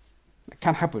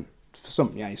 For some.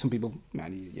 يعني, some people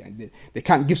يعني, they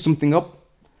can't give something up.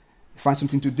 They find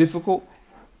something too difficult,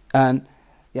 and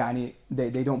يعني,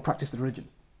 they don't practice the religion.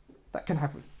 That can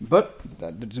happen. But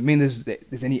that doesn't mean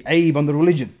there's any aib on the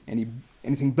religion,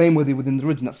 anything blameworthy within the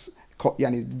religion. That's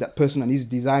يعني, that person and his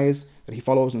desires that he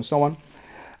follows and so on.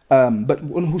 But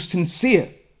one who's sincere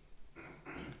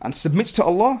and submits to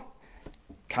Allah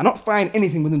cannot find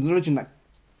anything within the religion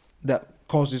that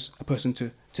causes a person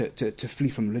to flee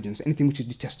from religion. So anything which is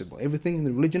detestable. Everything in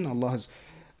the religion Allah has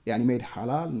يعني, made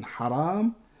halal and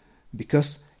haram,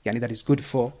 because يعني, that is good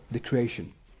for the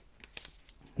creation.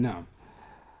 Now,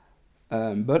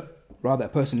 but rather a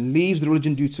person leaves the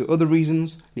religion due to other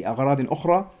reasons, لأغراض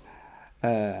أخرى,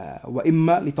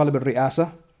 وإما لطلب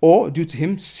الرئاسة, or due to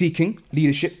him seeking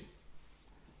leadership,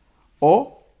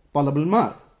 or طلب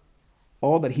المال,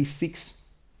 or that he seeks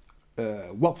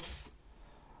wealth,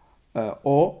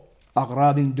 or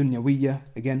أغراض دنيوية,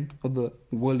 again other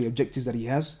worldly objectives that he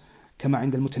has, كما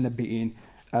عند المتنبئين,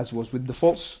 as was with the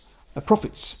false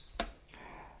prophets.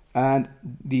 And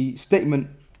the statement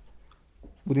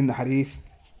within the hadith,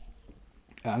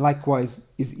 likewise,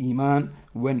 is Iman,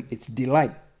 when its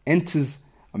delight enters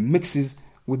and mixes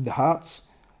with the hearts,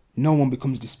 no one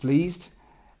becomes displeased.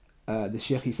 The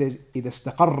Shaykh, he says, إذا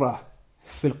استقر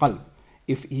في القلب,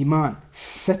 if Iman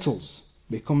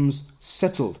becomes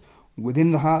settled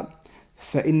within the heart,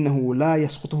 فإنه لا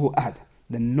يسقطه أحد,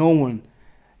 then no one,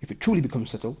 if it truly becomes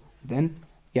settled, then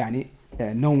يعني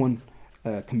no one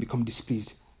can become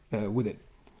displeased with it.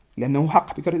 لأنه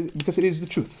حق, because it is the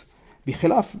truth.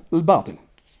 بخلاف الباطل,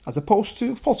 as opposed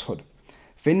to falsehood.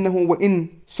 فإنه وإن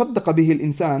صدق به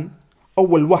الإنسان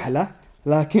أول وهلة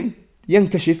لكن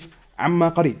ينكشف عما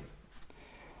قريب.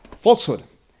 Falsehood,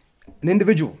 an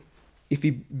individual, if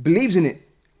he believes in it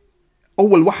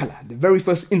أول وهلة, the very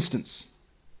first instance,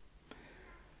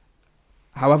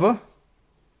 however,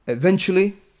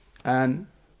 eventually, and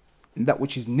in that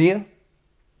which is near,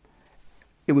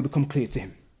 it will become clear to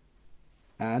him,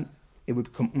 and it will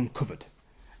become uncovered.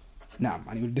 Now,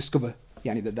 and he will discover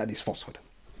that is falsehood.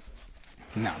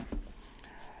 Now,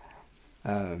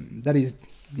 that is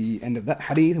the end of that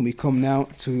hadith, and we come now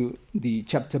to the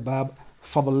chapter Bab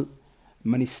Fadl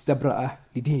Man Istabra'a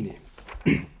Lidini.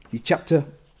 The chapter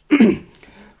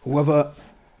whoever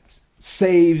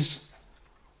saves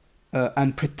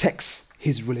and protects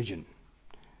his religion.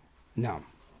 Now,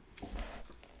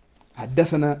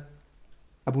 حدثنا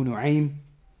Abu Nu'aym.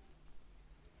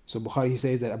 So Bukhari, he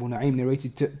says that Abu Nu'aym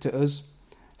narrated to us.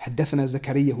 حدثنا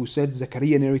Zakaria, who said,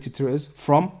 Zakaria narrated to us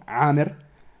from Amir,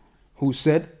 who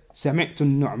said, سمعت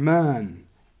النعمان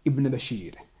ibn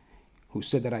Bashir, who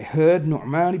said that I heard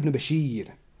Nu'man ibn Bashir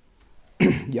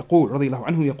يقول رضي الله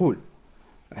عنه يقول,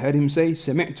 I heard him say,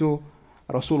 سمعت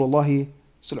رسول الله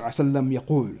صلى الله عليه وسلم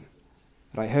يقول,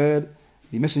 that I heard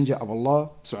the messenger of Allah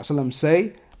صلى الله عليه وسلم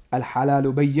say,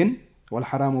 الحلال بين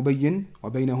والحرام بين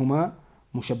وبينهما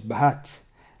مشبهات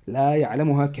لا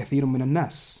يعلمها كثير من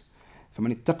الناس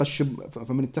فمن اتقى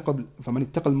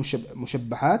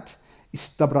المشبهات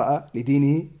استبرأ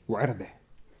لدينه وعرضه.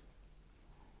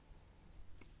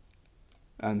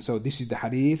 And so this is the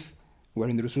hadith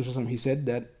wherein the Rasul he said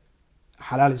that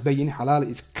halal is bayyin, halal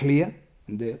is clear,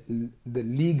 and the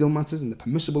legal matters and the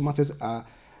permissible matters are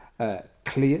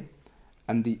clear,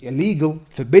 and the illegal,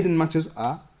 forbidden matters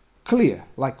are clear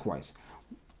likewise.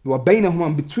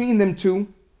 وَبَيْنَهُمَا, between them two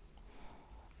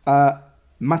are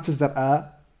matters that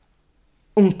are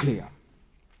unclear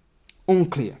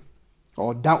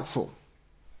or doubtful.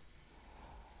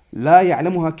 لا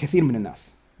يعلمها كثير من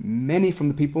الناس, many from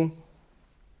the people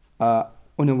are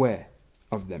unaware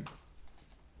of them.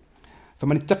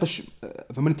 فمن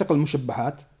اتقى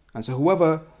المشبهات, and so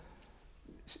whoever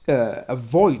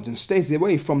avoids and stays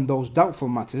away from those doubtful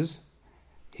matters,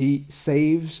 he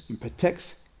saves and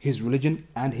protects his religion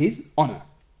and his honor.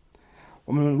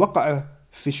 ومن وقع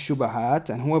في الشبهات,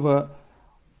 and whoever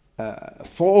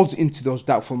falls into those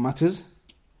doubtful matters,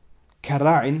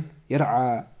 كراع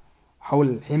يرعى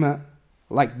حول الحمى,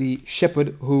 like the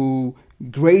shepherd who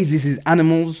grazes his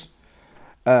animals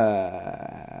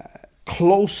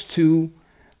close to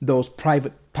those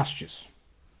private pastures.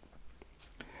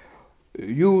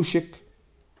 يوشك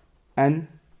أن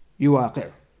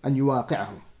يواقعه,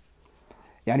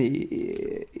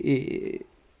 يعني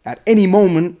at any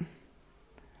moment,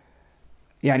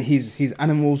 يعني his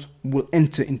animals will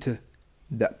enter into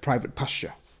that private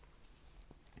pasture.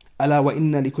 ألا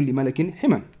وإن لكل ملك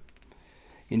حما,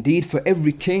 indeed for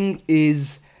every king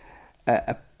is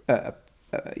a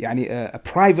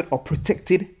private or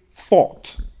protected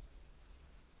fort.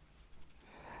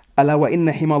 ألا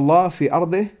وإن حمى الله في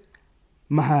أرضه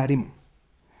محارم,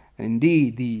 and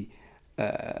indeed the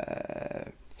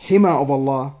hima of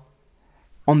Allah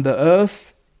on the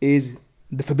earth is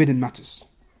the forbidden matters.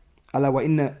 ألا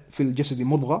وإن في الجسد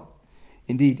مضغة,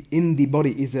 indeed in the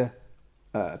body is a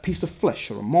piece of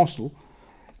flesh or a morsel.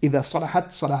 إذا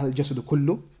صلحت صلح الجسد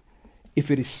كله,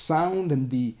 if it is sound and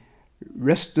the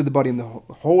rest of the body and the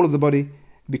whole of the body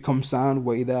becomes sound.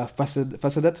 وإذا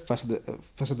فسدت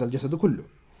فسد الجسد كله,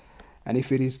 and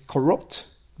if it is corrupt,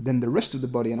 then the rest of the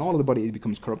body and all of the body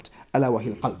becomes corrupt. ألا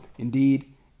وهي القلب, indeed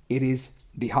it is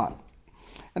the heart.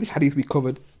 And this hadith we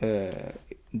covered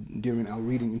during our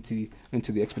reading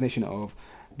into the explanation of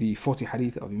the 40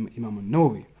 hadith of Imam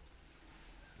al-Nawawi.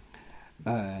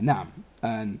 Naam.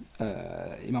 And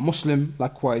Imam Muslim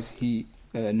likewise, he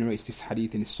narrates this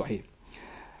hadith in his Sahih.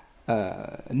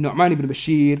 Nu'man ibn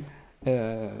Bashir,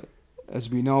 as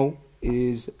we know,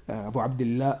 is Abu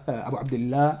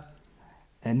Abdullah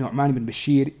Nu'man ibn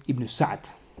Bashir ibn Sa'd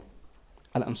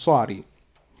al-Ansari.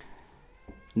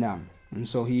 Naam. And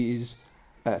so he is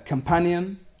a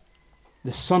companion,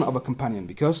 the son of a companion,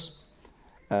 because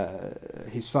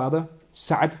his father,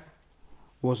 Sa'd,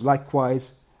 was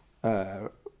likewise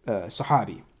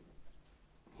Sahabi.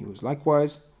 He was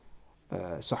likewise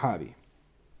Sahabi.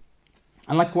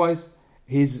 And likewise,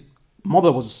 his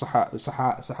mother was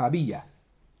Sahabiyya.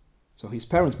 So his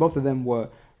parents, both of them were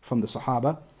from the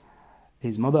Sahaba.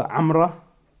 His mother, Amra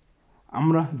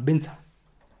bint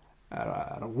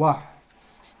Rawaha.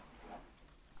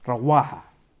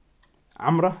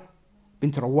 Amra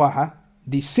bint Rawaha,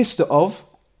 the sister of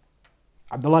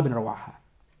Abdullah bin Rawaha,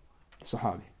 the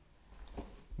Sahabi.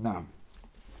 Naam.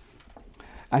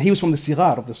 And he was from the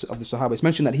Sigar of the Sahaba. It's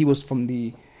mentioned that he was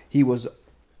the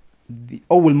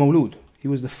Awwal Mawlud. He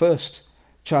was the first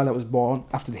child that was born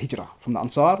after the Hijrah. From the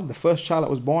Ansar, the first child that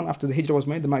was born after the Hijrah was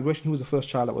made, the migration, he was the first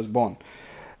child that was born.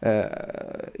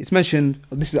 It's mentioned,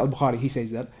 this is Al-Bukhari, he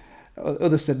says that.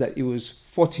 Others said that it was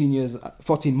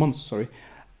 14 months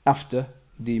after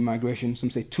the migration. Some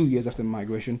say 2 years after the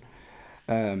migration.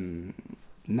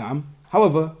 Naam.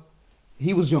 However,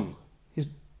 he was young.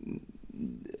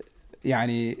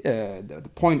 The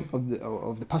point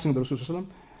of the passing of the Rasul sallallahu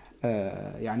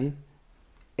alaihi wasallam,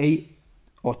 8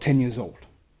 or 10 years old.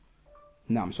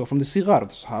 Naam. So from the sigar of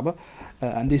the Sahaba,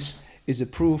 and this is a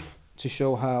proof to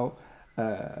show how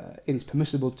it is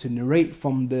permissible to narrate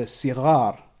from the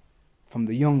sigar, from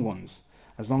the young ones,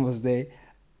 as long as they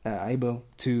are able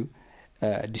to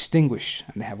distinguish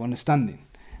and they have understanding.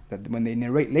 That when they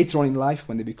narrate later on in life,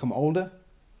 when they become older,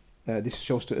 this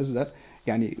shows to us that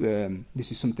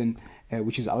this is something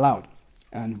which is allowed,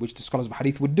 and which the scholars of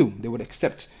hadith would do. They would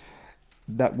accept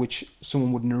that which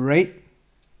someone would narrate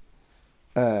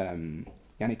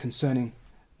concerning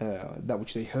that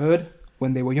which they heard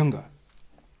when they were younger,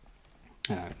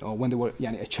 or when they were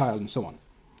a child, and so on.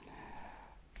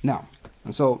 Now,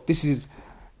 and so this is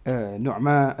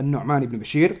Nu'man ibn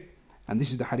Bashir, and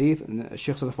this is the hadith. And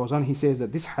Shaykh Salih Fawzan, he says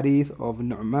that this hadith of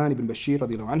Nu'man ibn Bashir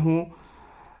radiallahu anhu,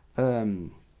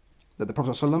 that the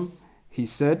Prophet ﷺ, he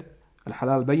said,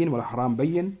 al-halal bayyin wal-haram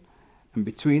bayyin, and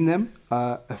between them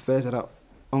are affairs that are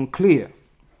unclear,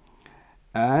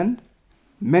 and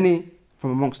many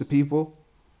from amongst the people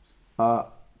are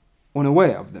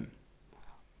unaware of them.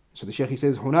 So the Shaykh, he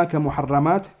says, هناك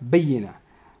محرمات بينة,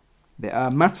 there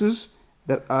are matters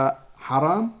that are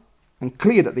haram and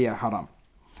clear that they are haram,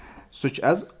 such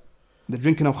as the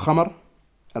drinking of khamr,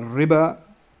 al-riba,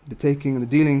 the taking and the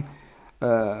dealing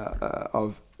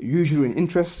of usury and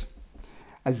interest,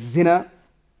 az-zina,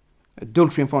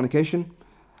 adultery and fornication,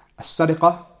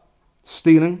 as-sadiqah,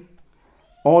 stealing.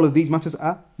 All of these matters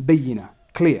are bayyina,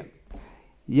 clear.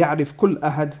 يعرف كل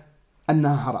أحد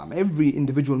أنها حرام. Every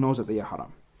individual knows that they are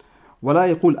haram.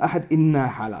 ولا يقول أحد إنها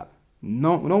حلال.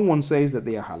 No one says that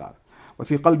they are halal.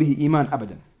 وفي قلبه إيمان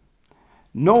أبدا.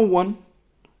 No one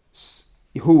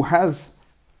who has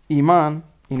iman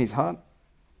in his heart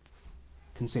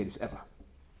can say this ever.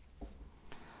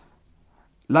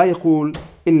 لا يقول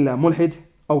إلا ملحد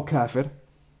أو كافر.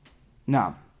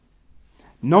 نعم.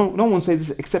 No one says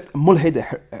this except a mulhid,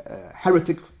 a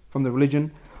heretic from the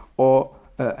religion, or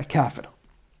a kafir,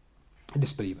 a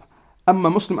disbeliever. أما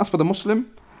مسلم, as for the Muslim,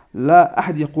 لا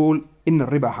أحد يقول إن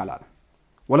الربا حلال,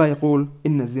 ولا يقول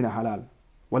إن الزنا حلال,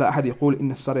 ولا أحد يقول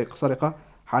إن السرقة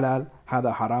حلال,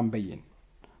 هذا حرام بين.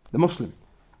 The Muslim,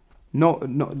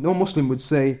 no Muslim would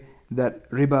say that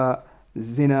riba,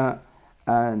 zina,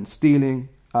 and stealing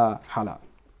are halal.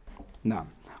 نعم.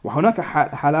 وهناك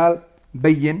حلال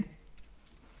بين,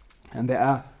 and there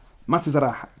are matters that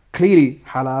are clearly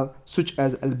halal, such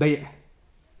as al-bay',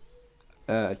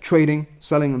 trading,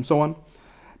 selling, and so on.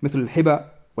 مثل الهبة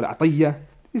والعطية.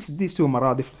 These two are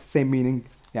maradif, same meaning,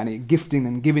 gifting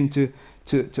and giving to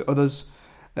others.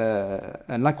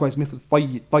 And likewise, مثل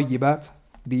الطيبات,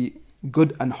 the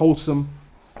good and wholesome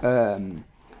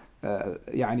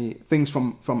things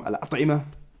from al-at'imah,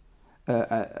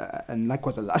 and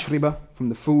likewise al-ashriba, from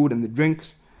the food and the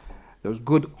drinks, those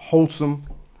good wholesome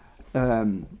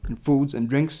foods and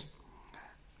drinks.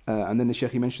 And then the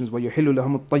Shaykh, he mentions وَيُحِلُّ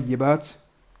لَهُمُ الطَّيِّبَاتِ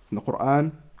in the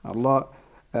Quran. Allah,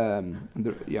 the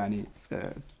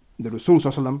Rasul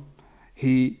Sallallahu,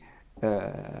 he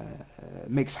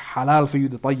makes halal for you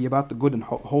the طيبات, the good and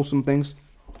wholesome things.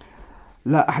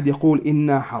 لا أحد يقول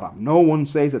إنها حرام. No one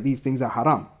says that these things are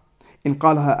haram. إن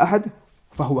قالها أحد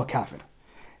فهو كافر.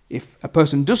 If a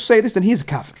person does say this, then he is a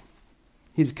kafir.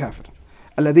 He is a kafir.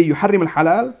 الذي يحرم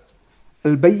الحلال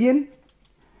البين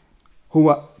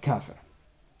هو كافر.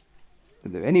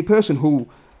 Any person who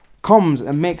comes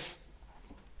and makes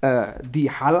the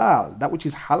halal, that which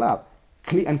is halal,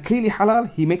 and clearly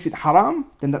halal, he makes it haram,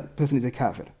 then that person is a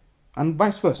kafir. And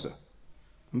vice versa.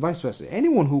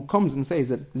 Anyone who comes and says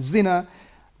that zina,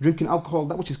 drinking alcohol,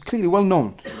 that which is clearly well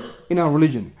known in our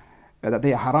religion, that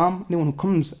they are haram, anyone who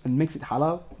comes and makes it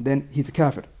halal, then he's a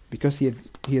kafir, because he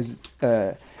has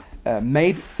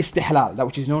made istihlal, that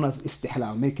which is known as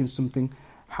istihlal, making something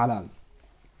halal.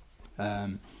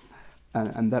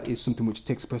 And that is something which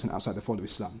takes a person outside the fold of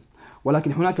Islam.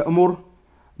 ولكن هناك أمور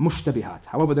مشتبهات.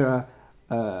 However, there are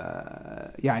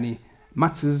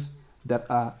matters that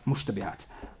are مشتبهات.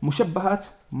 مشبهات,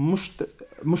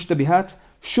 مشتبهات,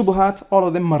 شبهات, all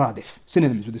of them maradif,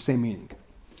 synonyms with the same meaning.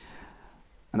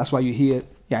 And that's why you hear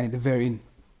the varying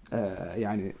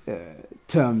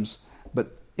terms,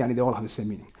 but they all have the same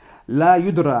meaning. لا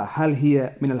يدرى هل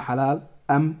هي من الحلال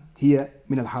أم هي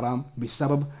من الحرام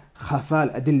بسبب خفاء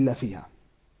الأدلة فيها.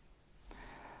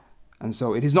 And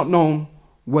so it is not known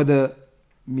whether,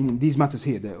 meaning these matters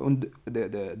here,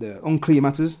 the unclear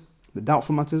matters, the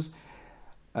doubtful matters,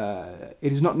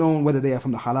 it is not known whether they are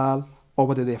from the halal or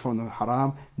whether they are from the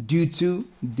haram, due to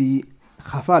the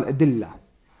خفاء الأدلة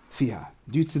فيها,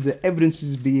 due to the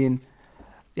evidences being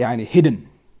hidden.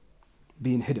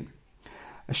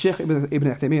 Shaykh Ibn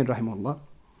Uthaymeen rahimahullah,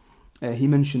 he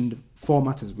mentioned 4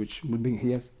 matters which would bring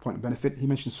here point of benefit. He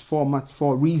mentions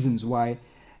 4 reasons why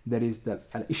there is that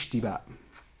al-ishtiba,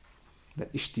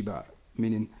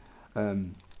 meaning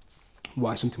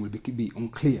why something will be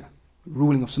unclear.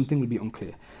 Ruling of something will be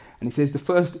unclear. And he says the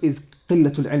first is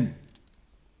قلة العلم.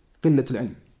 قلة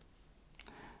العلم.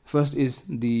 First is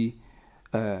the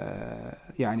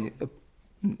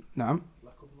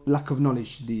lack of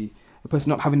knowledge, the person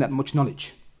not having that much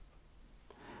knowledge.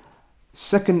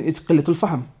 Second is قلة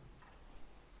الفهم.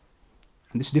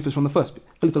 And this differs from the first.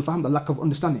 قلة الفهم, the lack of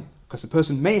understanding. Because the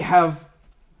person may have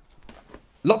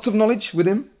lots of knowledge with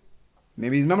him.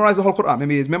 Maybe he's memorized the whole Quran.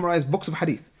 Maybe he's memorized books of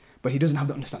hadith. But he doesn't have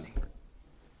the understanding.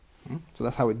 So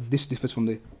that's how this differs from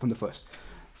the first.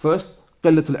 First,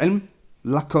 قلة العلم,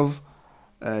 lack of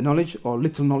knowledge or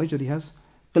little knowledge that he has.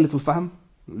 قلة الفهم,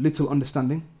 little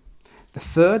understanding. The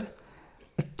third,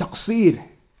 التقصير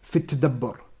في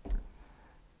التدبر.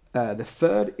 The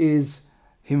third is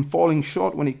him falling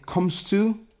short when it comes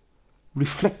to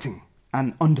reflecting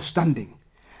and understanding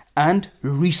and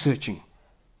researching.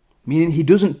 Meaning he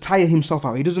doesn't tire himself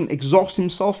out. He doesn't exhaust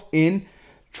himself in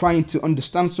trying to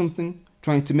understand something,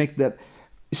 trying to make that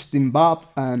istinbat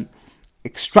and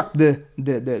extract the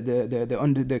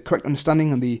correct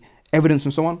understanding and the evidence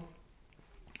and so on.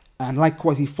 And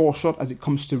likewise he falls short as it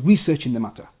comes to researching the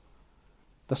matter.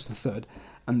 That's the third.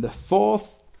 And the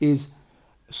fourth is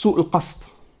سوء القصد.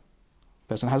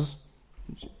 Person has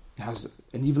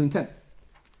an evil intent.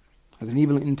 And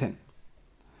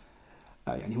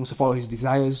he wants to follow his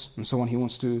desires and so on. He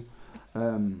wants to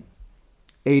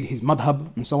aid his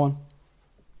madhab and so on.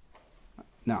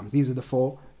 Now, these are the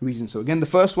four reasons. So again, the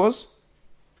first was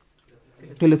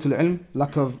قلة العلم,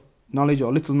 lack of knowledge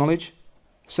or little knowledge.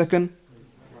 Second,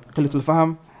 قلة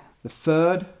الفهم. The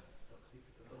third,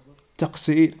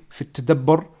 تقصير في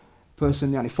التدبر.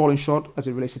 Person falling short as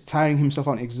it relates to tiring himself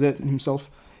out and exerting himself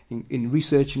in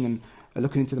researching and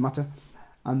looking into the matter.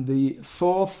 And the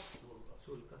fourth,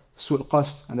 سوء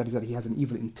القصد, and that is that he has an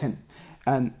evil intent.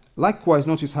 And likewise,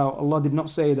 notice how Allah did not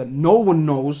say that no one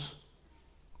knows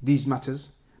these matters,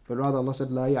 but rather Allah said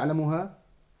لا يعلمها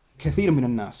كثير من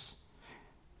الناس.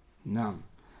 Now,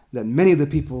 that many of the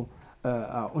people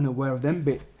are unaware of them,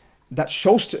 but that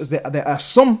shows to us that there are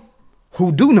some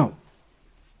who do know.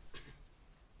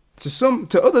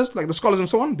 To others, like the scholars and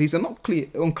so on, these are not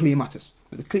unclear matters,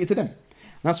 but they're clear to them. And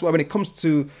that's why when it comes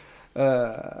to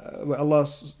where Allah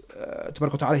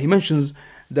Tabarak wa Ta'ala, He mentions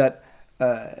that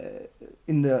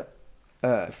in the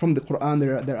from the Quran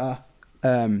there are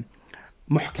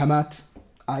muhkamat,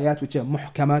 ayat which are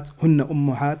muhkamat, hunna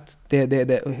ummahat,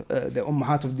 they're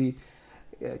ummahat of the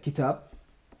kitab,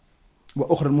 wa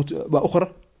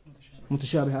ukhra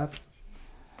mutashabihat,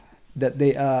 that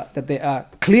they are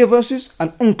clear verses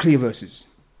and unclear verses.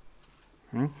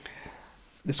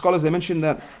 The scholars, they mention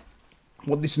that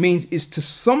what this means is to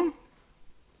some,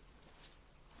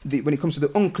 when it comes to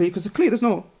the unclear, because the clear, there's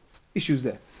no issues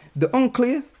there. The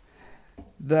unclear,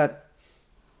 that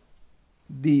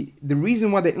the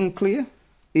reason why they're unclear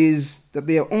is that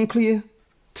they are unclear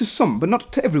to some, but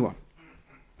not to everyone.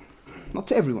 Not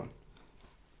to everyone.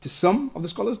 To some of the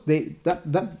scholars,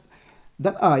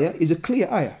 that ayah is a clear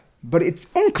ayah, but it's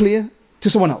unclear to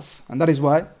someone else. And that is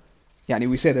why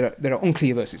we say there are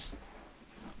unclear verses.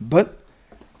 But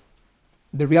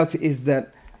the reality is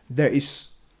that there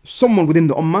is someone within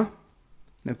the ummah,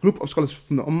 a group of scholars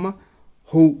from the ummah,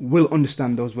 who will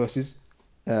understand those verses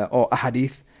or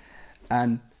ahadith,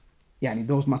 and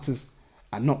those matters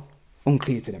are not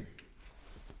unclear to them.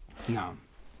 Now,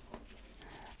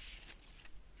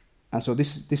 and so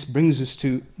this brings us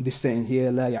to this saying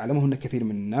here, لا يعلمهن كثير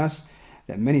من الناس,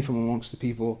 that many from amongst the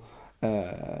people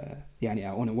are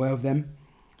unaware of them.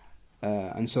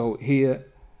 And so here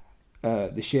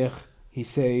the Shaykh, he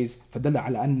says فدل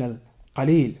على أن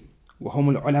القليل وهم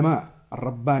العلماء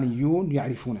الربانيون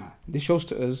يعرفونها. This shows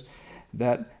to us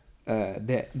that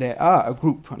there are a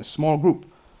group, a small group,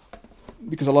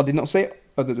 because Allah did not say,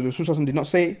 the Rasul did not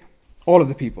say all of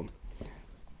the people,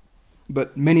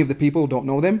 but many of the people don't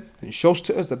know them. And it shows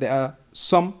to us that there are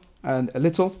some and a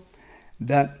little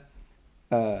that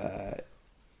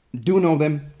do know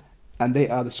them, and they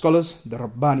are the scholars, the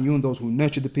Rabbaniyun, those who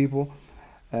nurture the people.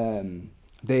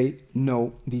 They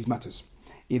know these matters.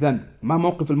 إذن ما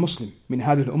موقف المسلم من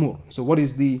هذه الأمور. So what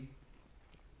is the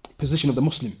position of the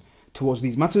Muslim towards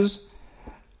these matters?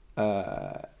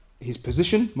 His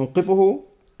position, موقفه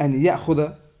أن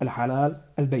يأخذ الحلال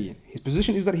البين. His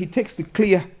position is that he takes the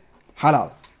clear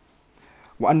halal,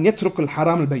 وأن يترك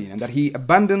الحرام البين, and that he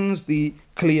abandons the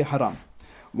clear haram,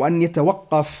 وأن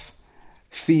يتوقف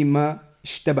فيما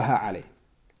اشتبه عليه.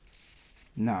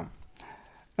 Now,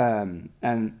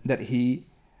 and that he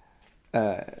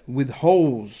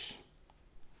withholds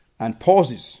and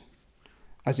pauses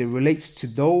as it relates to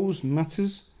those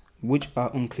matters which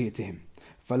are unclear to him.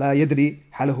 فلا يدري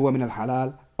هل هو من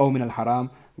الحلال أو من الحرام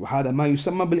وهذا ما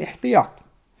يسمى بالاحتياط.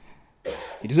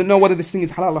 He doesn't know whether this thing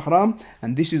is halal or haram,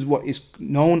 and this is what is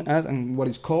known as and what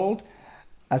is called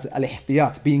as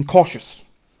al-ihtiyat, being cautious.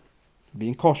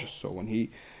 Being cautious. So when he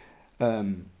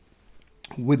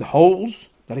withholds,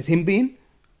 that is him being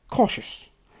cautious.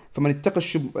 فمن اتقى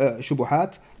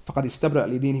الشبهات فقد استبرأ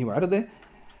لدينه وعرضه.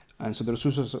 And so the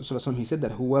Rasul sallallahu alaihi wasallam, he said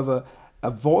that whoever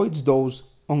avoids those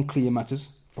unclear matters,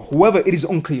 for whoever it is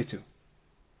unclear to,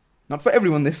 not for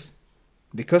everyone this,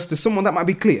 because to someone that might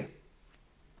be clear,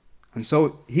 and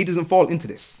so he doesn't fall into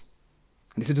this,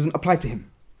 and this doesn't apply to him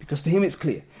because to him it's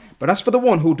clear. But as for the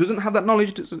one who doesn't have that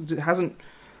knowledge, hasn't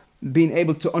been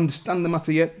able to understand the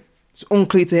matter yet, it's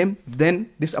unclear to him, then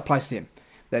this applies to him,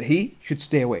 that he should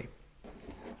stay away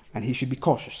and he should be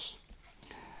cautious.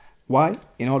 Why?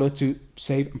 In order to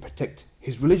save and protect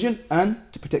his religion and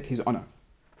to protect his honor.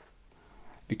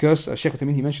 Because Shaykh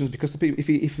Uthaymeen, he mentions, because if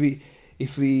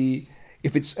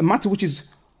it's a matter which is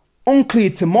unclear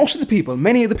to most of the people,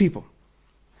 many of the people,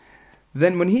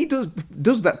 then when he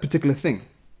does that particular thing,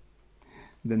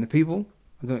 then the people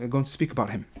are going to speak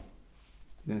about him.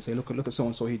 Then they say, look at so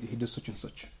and so, he does such and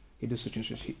such, he does such and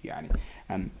such,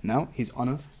 and now his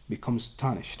honor becomes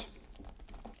tarnished.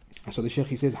 And so the Shaykh,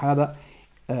 he says, هذا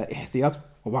احتياط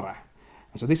وورع.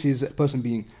 And so this is a person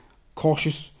being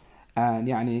cautious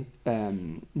and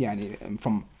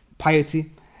from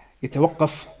piety.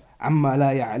 يتوقف عما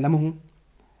لا يعلمه.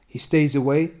 He stays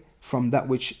away from that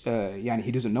which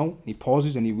he doesn't know. He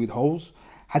pauses and he withholds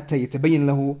حتى يتبين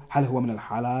له هل هو من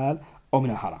الحلال أو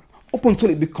من الحرام, up until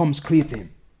it becomes clear to him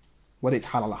whether it's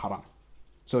halal or haram.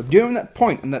 So during that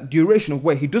point and that duration of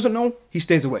where he doesn't know, he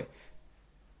stays away.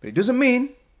 But it doesn't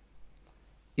mean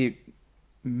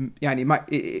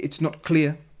it's not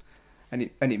clear, and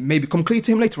it may become clear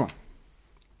to him later on.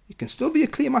 It can still be a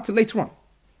clear matter later on.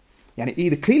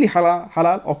 Either clearly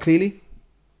halal or clearly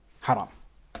haram.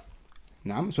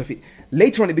 So if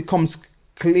later on it becomes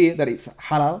clear that it's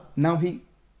halal, now he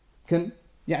can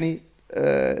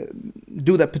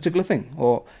do that particular thing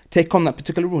or take on that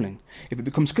particular ruling. If it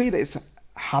becomes clear that it's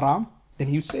haram, then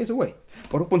he stays away.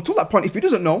 But up until that point, if he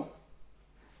doesn't know,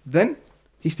 then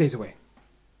he stays away.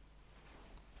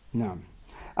 نعم.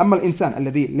 أما الإنسان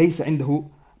الذي ليس عنده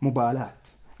مبالاة.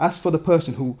 As for the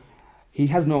person who he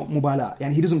has no مبالاة,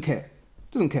 he doesn't care,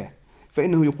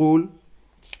 فإنه يقول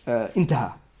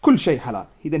انتهى كل شيء حلال.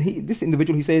 This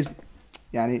individual, he says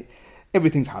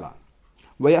everything's halal.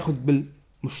 ويأخذ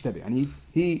بالمشتبه.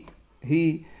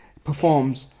 He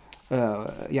performs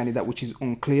that which is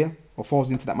unclear or falls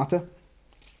into that matter.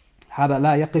 هذا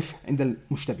لا يقف عند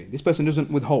المشتبه. This person doesn't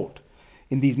withhold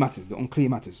in these matters, the unclear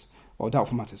matters or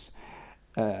doubtful matters.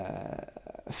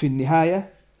 في النهاية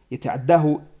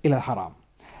يتعداه إلى الحرام.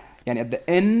 At the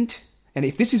end, and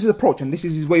if this is his approach and this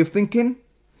is his way of thinking,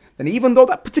 then even though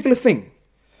that particular thing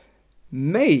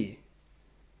may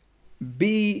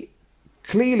be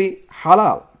clearly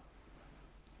halal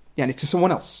to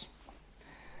someone else,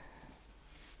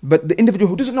 but the individual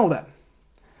who doesn't know that,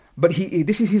 but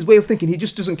this is his way of thinking, he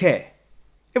just doesn't care,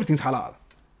 everything's halal,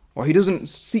 or he doesn't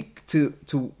seek to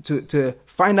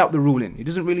find out the ruling, he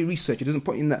doesn't really research, he doesn't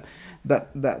put in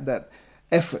that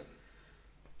effort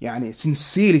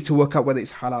sincerely to work out whether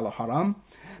it's halal or haram,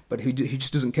 but he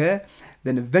just doesn't care,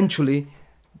 then eventually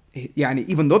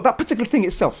even though that particular thing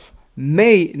itself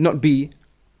may not be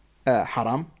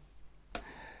haram,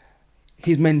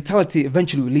 his mentality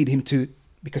eventually will lead him to,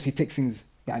 because he takes things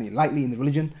lightly in the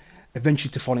religion,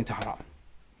 eventually to fall into haram.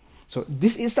 So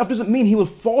this itself doesn't mean he will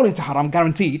fall into haram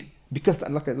guaranteed, because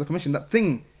that, like I mentioned, that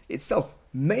thing itself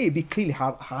may be clearly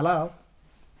halal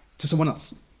to someone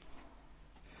else.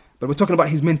 But we're talking about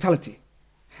his mentality.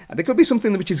 And there could be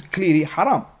something which is clearly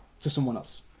haram to someone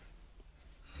else.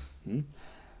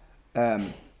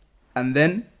 And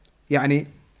then, again,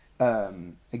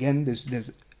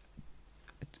 there's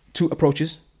two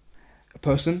approaches. A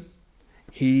person,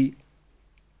 he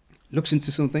looks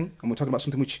into something, and we're talking about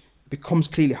something which becomes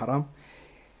clearly haram.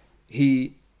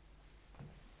 He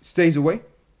stays away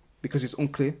because it's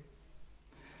unclear.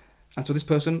 And so this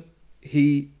person,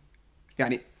 he,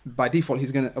 by default,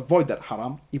 he's going to avoid that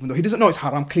haram, even though he doesn't know it's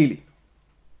haram clearly.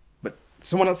 But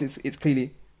someone else, it's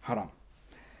clearly haram.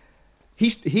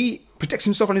 He protects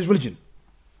himself and his religion,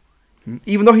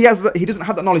 even though he doesn't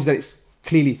have that knowledge that it's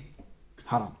clearly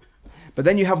haram. But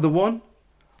then you have the one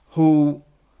who,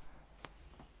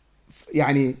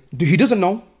 he doesn't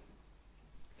know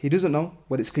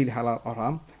whether it's clearly halal or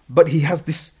haram, but he has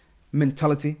this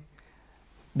mentality.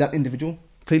 That individual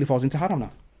clearly falls into haram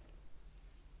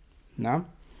now.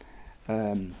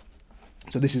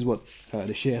 So this is what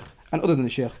the Shaykh, and other than the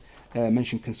Shaykh,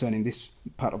 mentioned concerning this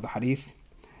part of the hadith.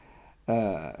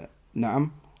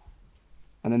 Na'am.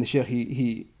 And then the Shaykh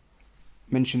he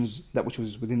mentions that which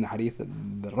was within the hadith, the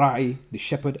ra'i, the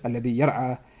shepherd, الذي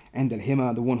يرعى عند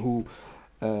الهمة, the one who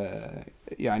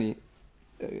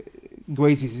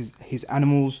grazes his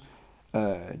animals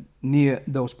near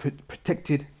those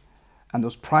protected and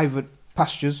those private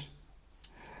pastures.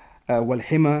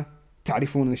 والحمى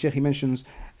تعرفون, the Shaykh he mentions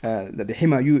that the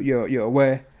hima, you're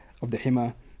aware of the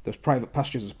hima, those private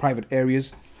pastures, those private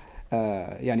areas,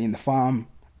 in the farms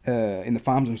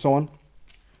and so on.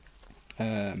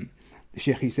 The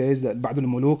Shaykh he says that بعض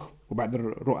الملوك وبعض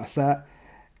الرؤساء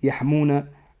يحمون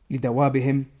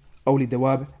لدوابهم أو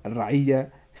لدواب الرعية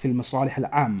في المصالح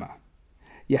العامة.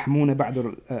 يحمون بعض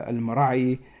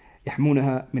المراعي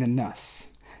يحمونها من الناس.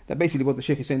 That basically what the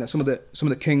Shaykh is saying, that some of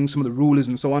the kings, some of the rulers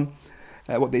and so on,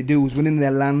 what they do is within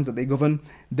their land that they govern,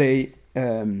 they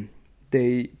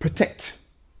protect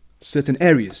certain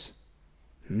areas.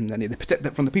 And they protect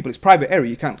that from the people. It's private area.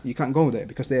 You can't go there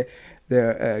because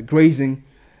they're grazing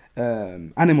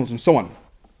animals and so on.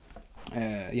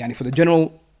 For the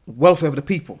general welfare of the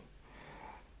people.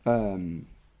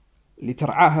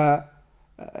 لترعاها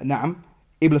نعم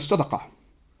إبل الصدقة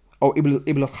أو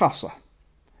إبل الخاصة.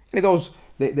 Those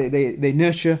they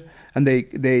nurture and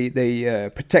they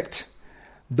protect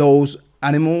those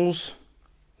animals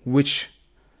which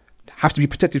have to be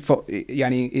protected for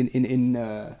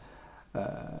in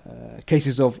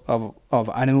cases of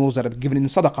animals that are given in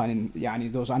sadaqah,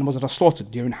 and those animals that are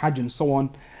slaughtered during Hajj and so on.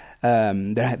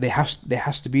 There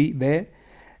has to be there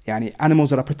animals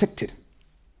that are protected,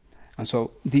 and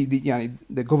so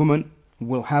the government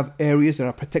will have areas that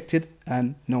are protected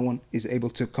and no one is able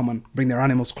to come and bring their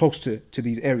animals close to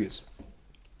these areas.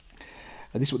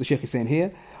 This is what the Shaykh is saying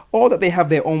here. Or that they have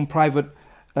their own private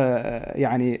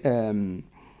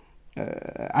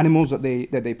animals that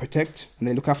they protect and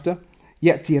they look after.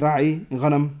 يأتي راعي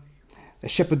غنم, the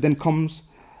shepherd then comes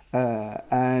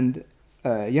and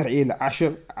يرعي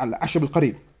العشب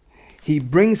القريب. He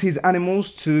brings his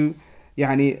animals to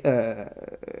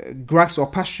grass or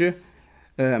pasture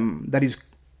that is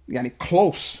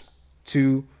close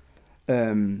to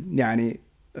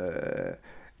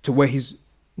where he's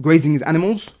grazing his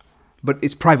animals, but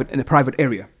it's private, in a private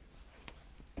area.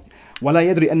 ولا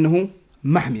يدري أنه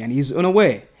محمي, he's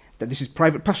unaware that this is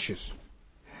private pastures.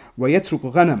 ويترك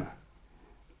غنمه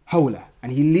حوله,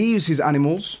 and he leaves his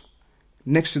animals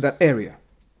next to that area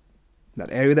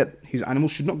that his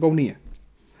animals should not go near.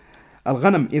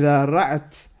 الغنم إذا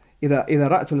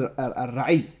رأت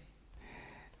الرعي,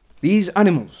 these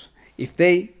animals, if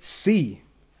they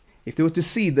were to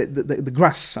see the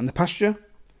grass and the pasture,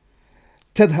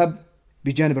 تذهب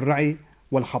بجانب الرعي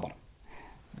والخضر.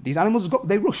 These animals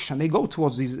they rush and they go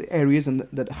towards these areas, and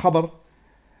the khadar,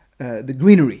 the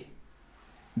greenery,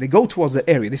 they go towards that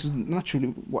area. This is naturally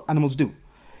what animals do.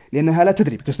 لأنها لا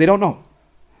تدري, because they don't know.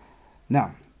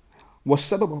 Now,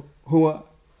 والسبب هو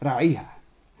راعيها,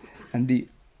 and the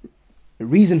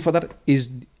reason for that is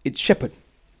its shepherd.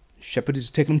 Shepherd is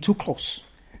taking them too close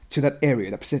to that area,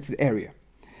 that protected area.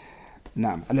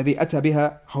 نعم الذي أتى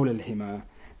بها حول الحمى,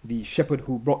 the shepherd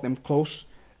who brought them close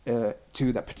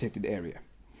to that protected area.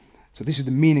 So this is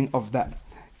the meaning of that.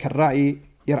 كالراعي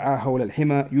يرعى حول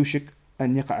الحمى يوشك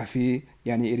أن يقع فيه.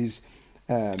 It is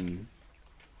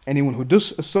anyone who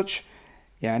does as such,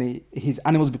 his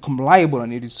animals become liable,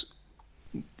 and it is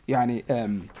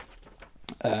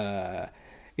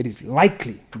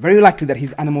likely, very likely, that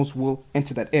his animals will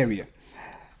enter that area.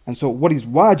 And so what is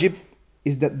wajib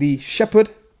is that the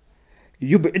shepherd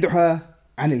يبعدها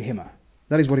عن الحمى.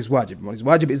 That is what is wajib. What is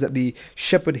wajib is that the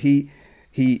shepherd he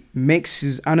makes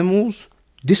his animals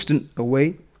distant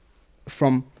away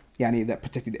from that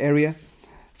protected area.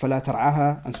 فلا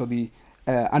ترعاها, and so the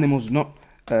animals not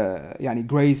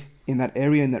graze in that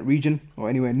area, in that region, or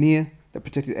anywhere near the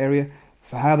protected area.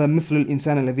 فهذا مثل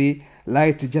الإنسان الذي لا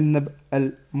يتجنب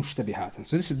المشتبهات. And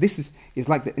so this is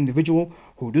like the individual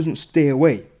who doesn't stay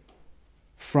away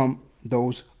from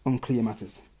those unclear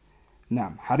matters.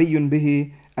 نعم حري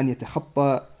به أن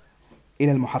يتخطى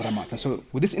إلى المحرمات. And so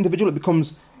with this individual it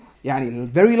becomes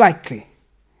very likely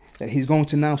that he's going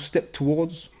to now step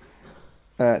towards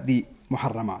the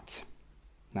muharramat.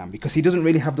 Now, because he doesn't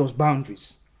really have those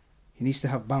boundaries. He needs to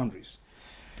have boundaries.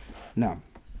 Now,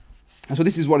 and so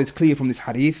this is what is clear from this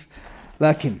hadith.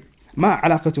 لكن ما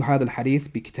علاقة هذا الحديث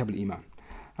بكتاب الإيمان?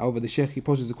 However, the Shaykh he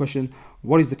poses the question,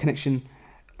 what is the connection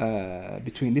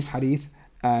between this hadith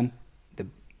and the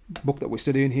book that we're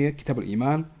studying here, كتاب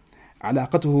الإيمان؟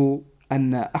 علاقته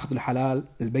أن أخذ الحلال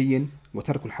البين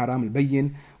وترك الحرام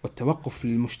البين والتوقف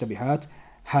للمشتبهات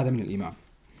هذا من الإيمان.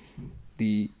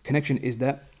 The connection is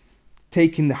that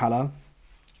taking the halal,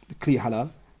 the clear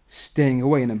halal, staying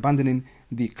away and abandoning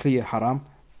the clear haram,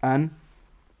 and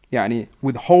يعني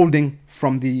withholding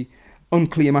from the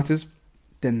unclear matters,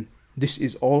 then this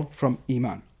is all from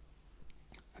Iman.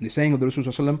 And the saying of the Rasul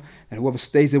ﷺ, that whoever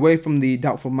stays away from the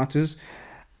doubtful matters,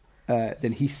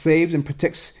 then he saves and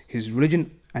protects his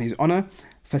religion and his honor.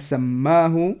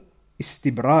 فَسَمَّاهُ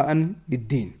إِسْتِبْرَاءً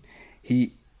لِلدِّينِ.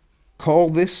 He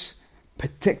called this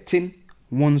protecting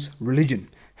one's religion.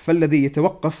 فَالَّذِي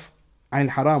يَتَوَقَّفْ عن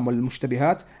الحرام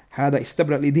والمشتبهات هذا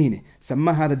استبرأ لدينه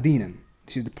سمى هذا دينا.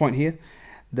 This is the point here,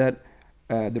 that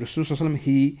the Rasul ﷺ,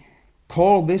 he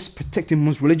called this protecting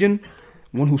one's religion,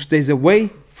 one who stays away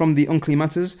from the unclean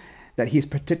matters, that he has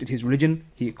protected his religion.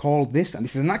 He called this, and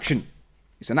this is an action.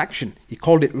 It's an action. He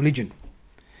called it religion.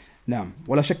 نعم.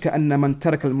 ولا شك أن من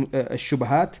ترك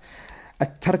الشبهات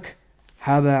الترك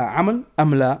هذا عمل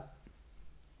أم لا.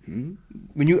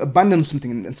 When you abandon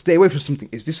something and stay away from something,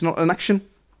 is this not an action?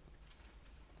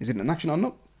 Is it an action or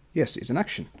not? Yes, it's an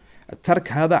action. الترك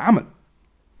هذا عمل.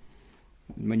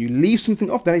 When you leave something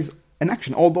off, that is an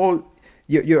action. Although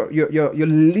you're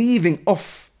leaving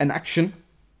off an action,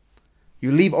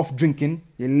 you leave off drinking,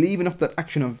 you're leaving off that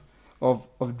action of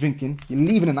drinking, you're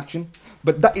leaving an action,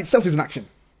 but that itself is an action.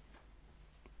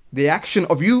 The action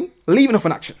of you leaving off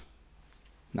an action.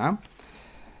 Now,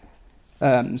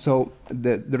 so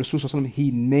the Rasul sallallahu alaihi wasallam,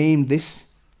 he named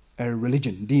this a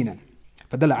religion, دينا.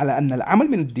 فدل على أن العمل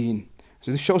من الدين.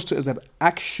 So this shows to us that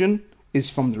action is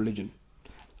from the religion.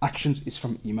 Actions is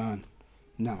from Iman.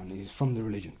 Now, it is from the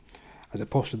religion. As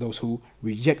opposed to those who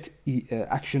reject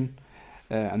action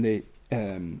and they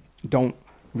don't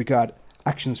regard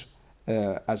actions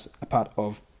as a part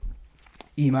of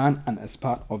Iman and as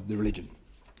part of the religion.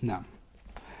 Now,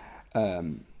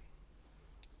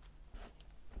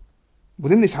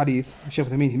 within this hadith, Shaykh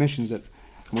Uthaymeen, he mentions that,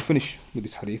 and we'll finish with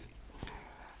this hadith,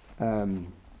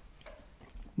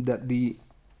 that the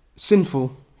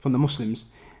sinful from the Muslims,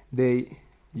 they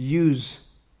use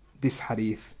this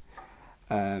hadith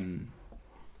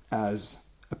as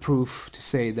a proof to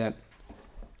say that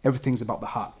everything's about the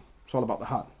heart. It's all about the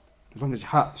heart. As long as your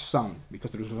heart is sound,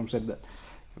 because the Rasul said that,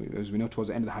 as we know towards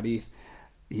the end of the hadith,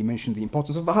 he mentioned the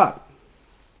importance of the heart.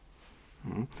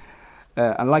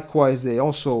 And likewise, they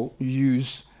also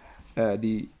use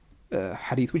the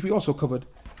hadith, which we also covered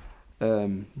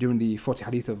during the 40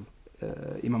 hadith of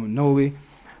Imam al-Nawawi,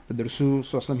 that the Rasul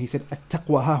sallallahu alaihi wasallam, he said,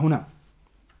 "At-taqwa ha huna,"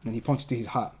 and he pointed to his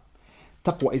heart.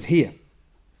 Taqwa is here,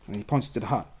 and he points to the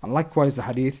heart. And likewise, the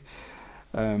hadith,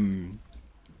 "Inna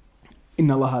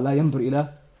Allah la yanzur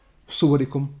ila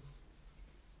suwarikum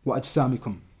wa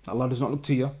ajsamikum." Allah does not look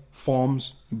to your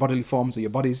forms, your bodily forms, or your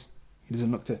bodies. He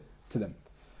doesn't look to them.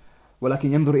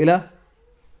 وَلَكِنْ يَنْظُرْ إِلَى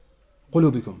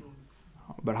قُلُوبِكُمْ.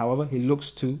 But however, he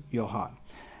looks to your heart.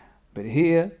 But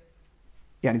here,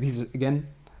 these are again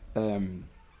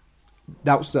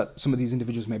doubts that some of these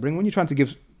individuals may bring. When you're trying to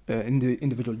give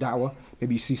individual da'wah,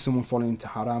 maybe you see someone falling into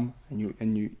haram,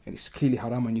 and it's clearly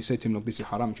haram, and you say to him, look, this is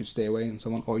haram, you should stay away, and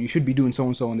so on. Or you should be doing so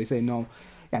and so, and they say, no,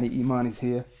 Iman is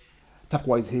here,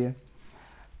 taqwa is here.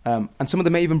 And some of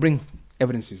them may even bring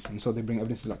evidences, and so they bring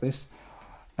evidences like this.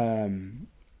 And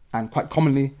quite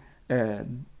commonly,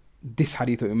 this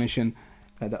hadith that we mentioned,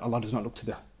 that Allah does not look to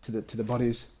the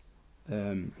bodies,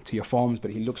 to your forms,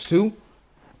 but He looks to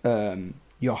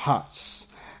your hearts.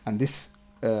 And this,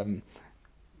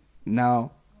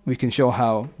 now we can show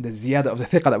how the ziyada of the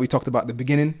thiqah that we talked about at the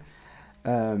beginning,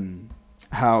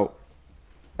 how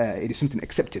it is something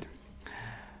accepted.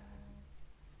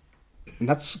 And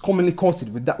that's commonly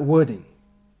quoted with that wording,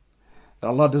 that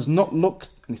Allah does not look,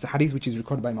 and it's a hadith which is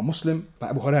recorded by Imam Muslim, by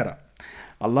Abu Hurairah.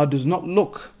 Allah does not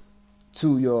look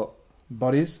to your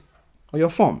bodies or your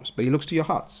forms, but He looks to your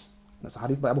hearts. That's a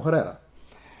hadith by Abu Hurairah.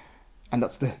 And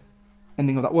that's the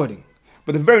ending of that wording.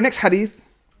 But the very next hadith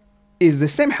is the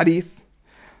same hadith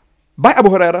by Abu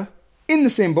Hurairah in the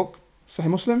same book, Sahih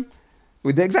Muslim,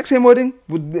 with the exact same wording,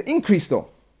 with the increase though.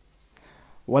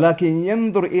 وَلَكِنْ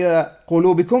يَنْظُرْ إِلَى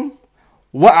قُلُوبِكُمْ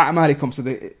وَأَعْمَالِكُمْ.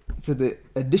 So the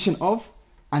addition of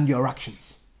and your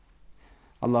actions.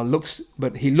 Allah looks,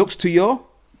 but He looks to your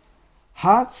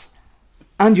hearts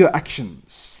and your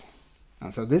actions.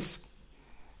 And so this,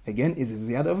 again, is a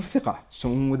ziyada of thiqah.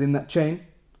 Someone within that chain,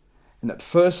 in that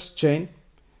first chain,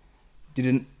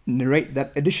 didn't narrate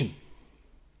that addition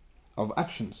of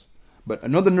actions. But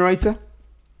another narrator,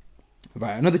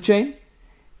 via another chain,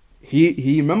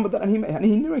 he remembered that and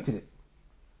he narrated it.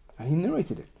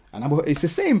 And it's the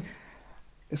same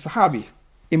Sahabi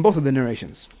in both of the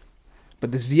narrations.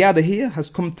 But the ziyada here has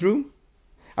come through.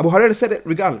 Abu Hurairah said it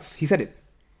regardless. He said it.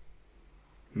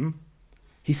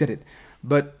 He said it.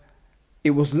 But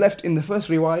it was left in the first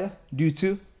riwayah due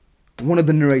to one of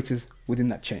the narrators within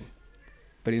that chain.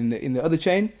 But in the other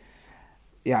chain,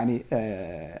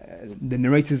 the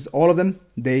narrators, all of them,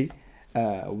 they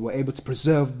were able to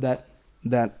preserve that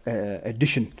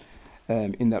addition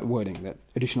in that wording, that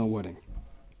additional wording.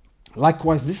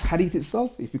 Likewise, this hadith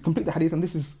itself, if you complete the hadith, and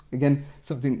this is again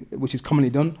something which is commonly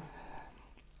done,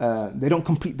 they don't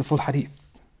complete the full hadith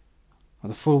or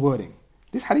the full wording.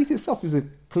 This hadith itself is a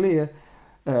clear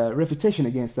refutation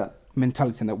against that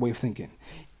mentality and that way of thinking.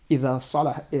 إذا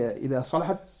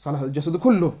صلحت صلح الجسد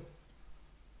كله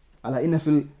ألا إن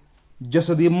في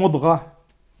الجسد مضغة.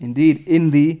 Indeed,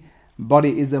 in the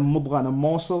body is a mudghah and a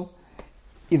morsel.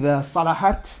 إذا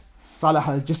صلحت صلح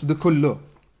الجسد كله.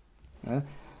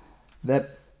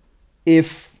 That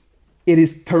if it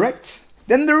is correct,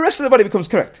 then the rest of the body becomes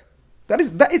correct. That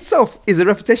itself is a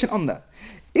refutation on that.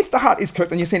 If the heart is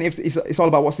correct, and you're saying if it's all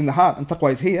about what's in the heart, and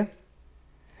taqwa is here,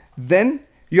 then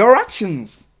your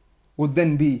actions would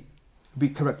then be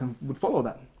correct and would follow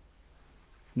that.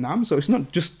 Naam, so it's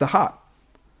not just the heart.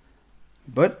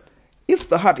 But if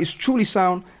the heart is truly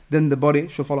sound, then the body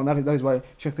should follow. That is why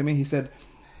Shaykh Taymiyyah, he said,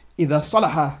 إِذَا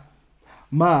صَلَحَ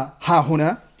مَا هَا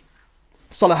هُنَا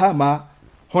صَلَحَ مَا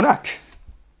هُنَاك.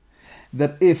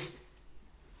 That if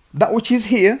that which is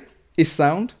here is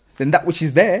sound, then that which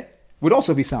is there would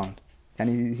also be sound.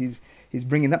 And he's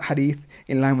bringing that hadith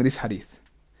in line with this hadith.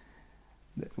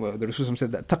 Well, the Rasul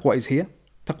said that taqwa is here,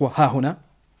 taqwa ha huna,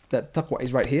 that taqwa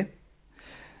is right here.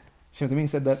 Shaykh Taymiyyah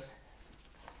said that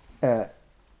إِذَا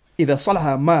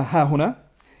صَلَحَ مَا هَا هُنَا,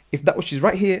 if that which is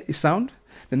right here is sound,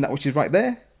 then that which is right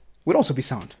there would also be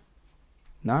sound.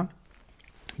 Nah?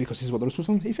 Because this is what the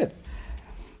Rasul he said.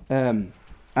 And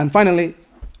finally,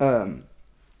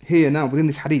 here now within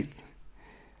this hadith,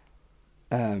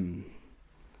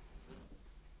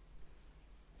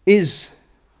 is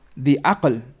the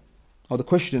aql, or the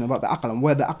question about the aql and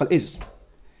where the aql is,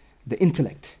 the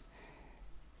intellect,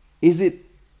 is it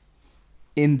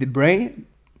in the brain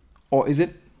or is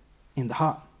it in the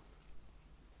heart?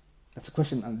 That's a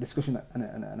question and discussion and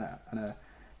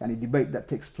a debate that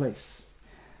takes place.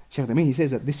 Shaykh Taymiyyah, he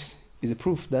says that this is a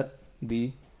proof that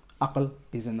the aql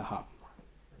is in the heart.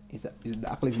 The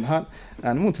aql is in the heart.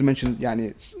 And I want to mention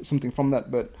something from that,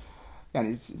 but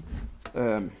it's,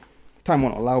 time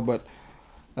won't allow, but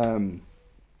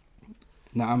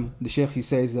Naam, the Shaykh, he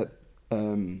says that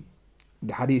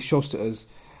the hadith shows to us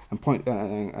and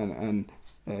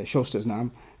shows to us,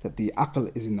 Naam, that the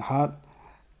aql is in the heart,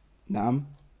 Naam,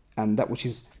 and that which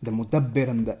is the mudabbir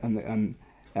and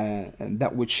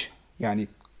that which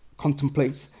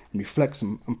contemplates and reflects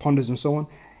and ponders and so on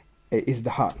is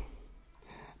the heart,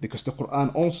 because the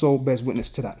Quran also bears witness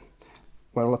to that.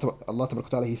 Where Allah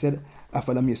Ta'ala, he said,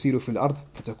 أَفَلَمْ يَسِيرُوا فِي الْأَرْضِ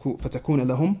فَتَكُونَ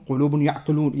لَهُمْ قُلُوبٌ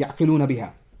يَعْقِلُونَ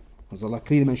بِهَا. As Allah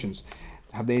clearly mentions,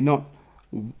 have they not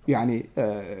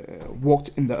walked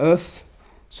in the earth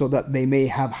so that they may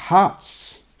have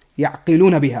hearts,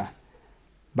 يَعْقِلُونَ بِهَا,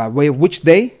 by way of which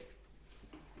they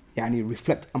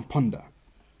reflect and ponder.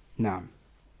 Now,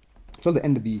 so the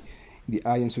end of the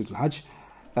ayah in Surah Al-Hajj.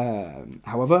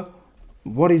 However,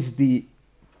 what is the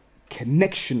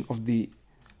connection of the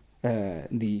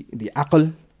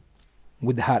aql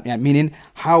with the heart? Meaning,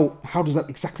 how does that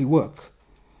exactly work?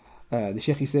 The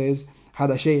Shaykh, he says,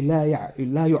 هذا شيء لا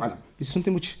يعلم. This is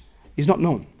something which is not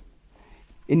known.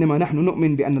 إنما نحن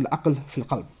نؤمن بأن العقل في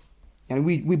القلب.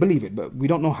 We believe it, but we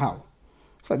don't know how.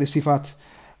 It's like the sifat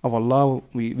of Allah,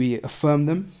 we affirm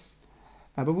them,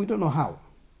 but we don't know how.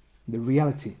 The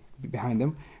reality behind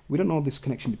them, we don't know this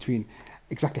connection between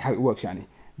exactly how it works,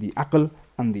 the aql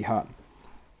and the heart.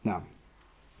 Now,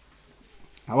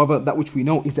 however, that which we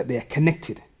know is that they are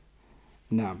connected.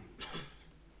 Now,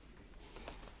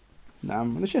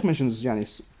 and the Shaykh mentions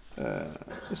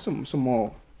some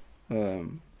more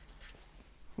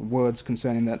words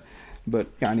concerning that, but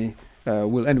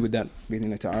we'll end with that بإذن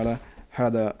الله تعالى.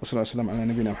 هذا وصلى الله وسلم على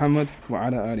نبينا محمد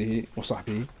وعلى آله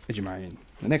وصحبه أجمعين.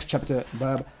 The next chapter,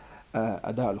 باب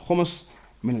أداء الخمس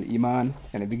من الإيمان,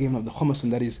 the giving of the khums,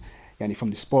 and that is from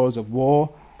the spoils of war.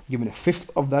 Given a fifth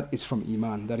of that is from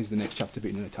Iman. That is the next chapter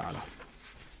بإذن الله تعالى.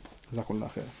 جزاكم الله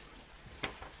خير.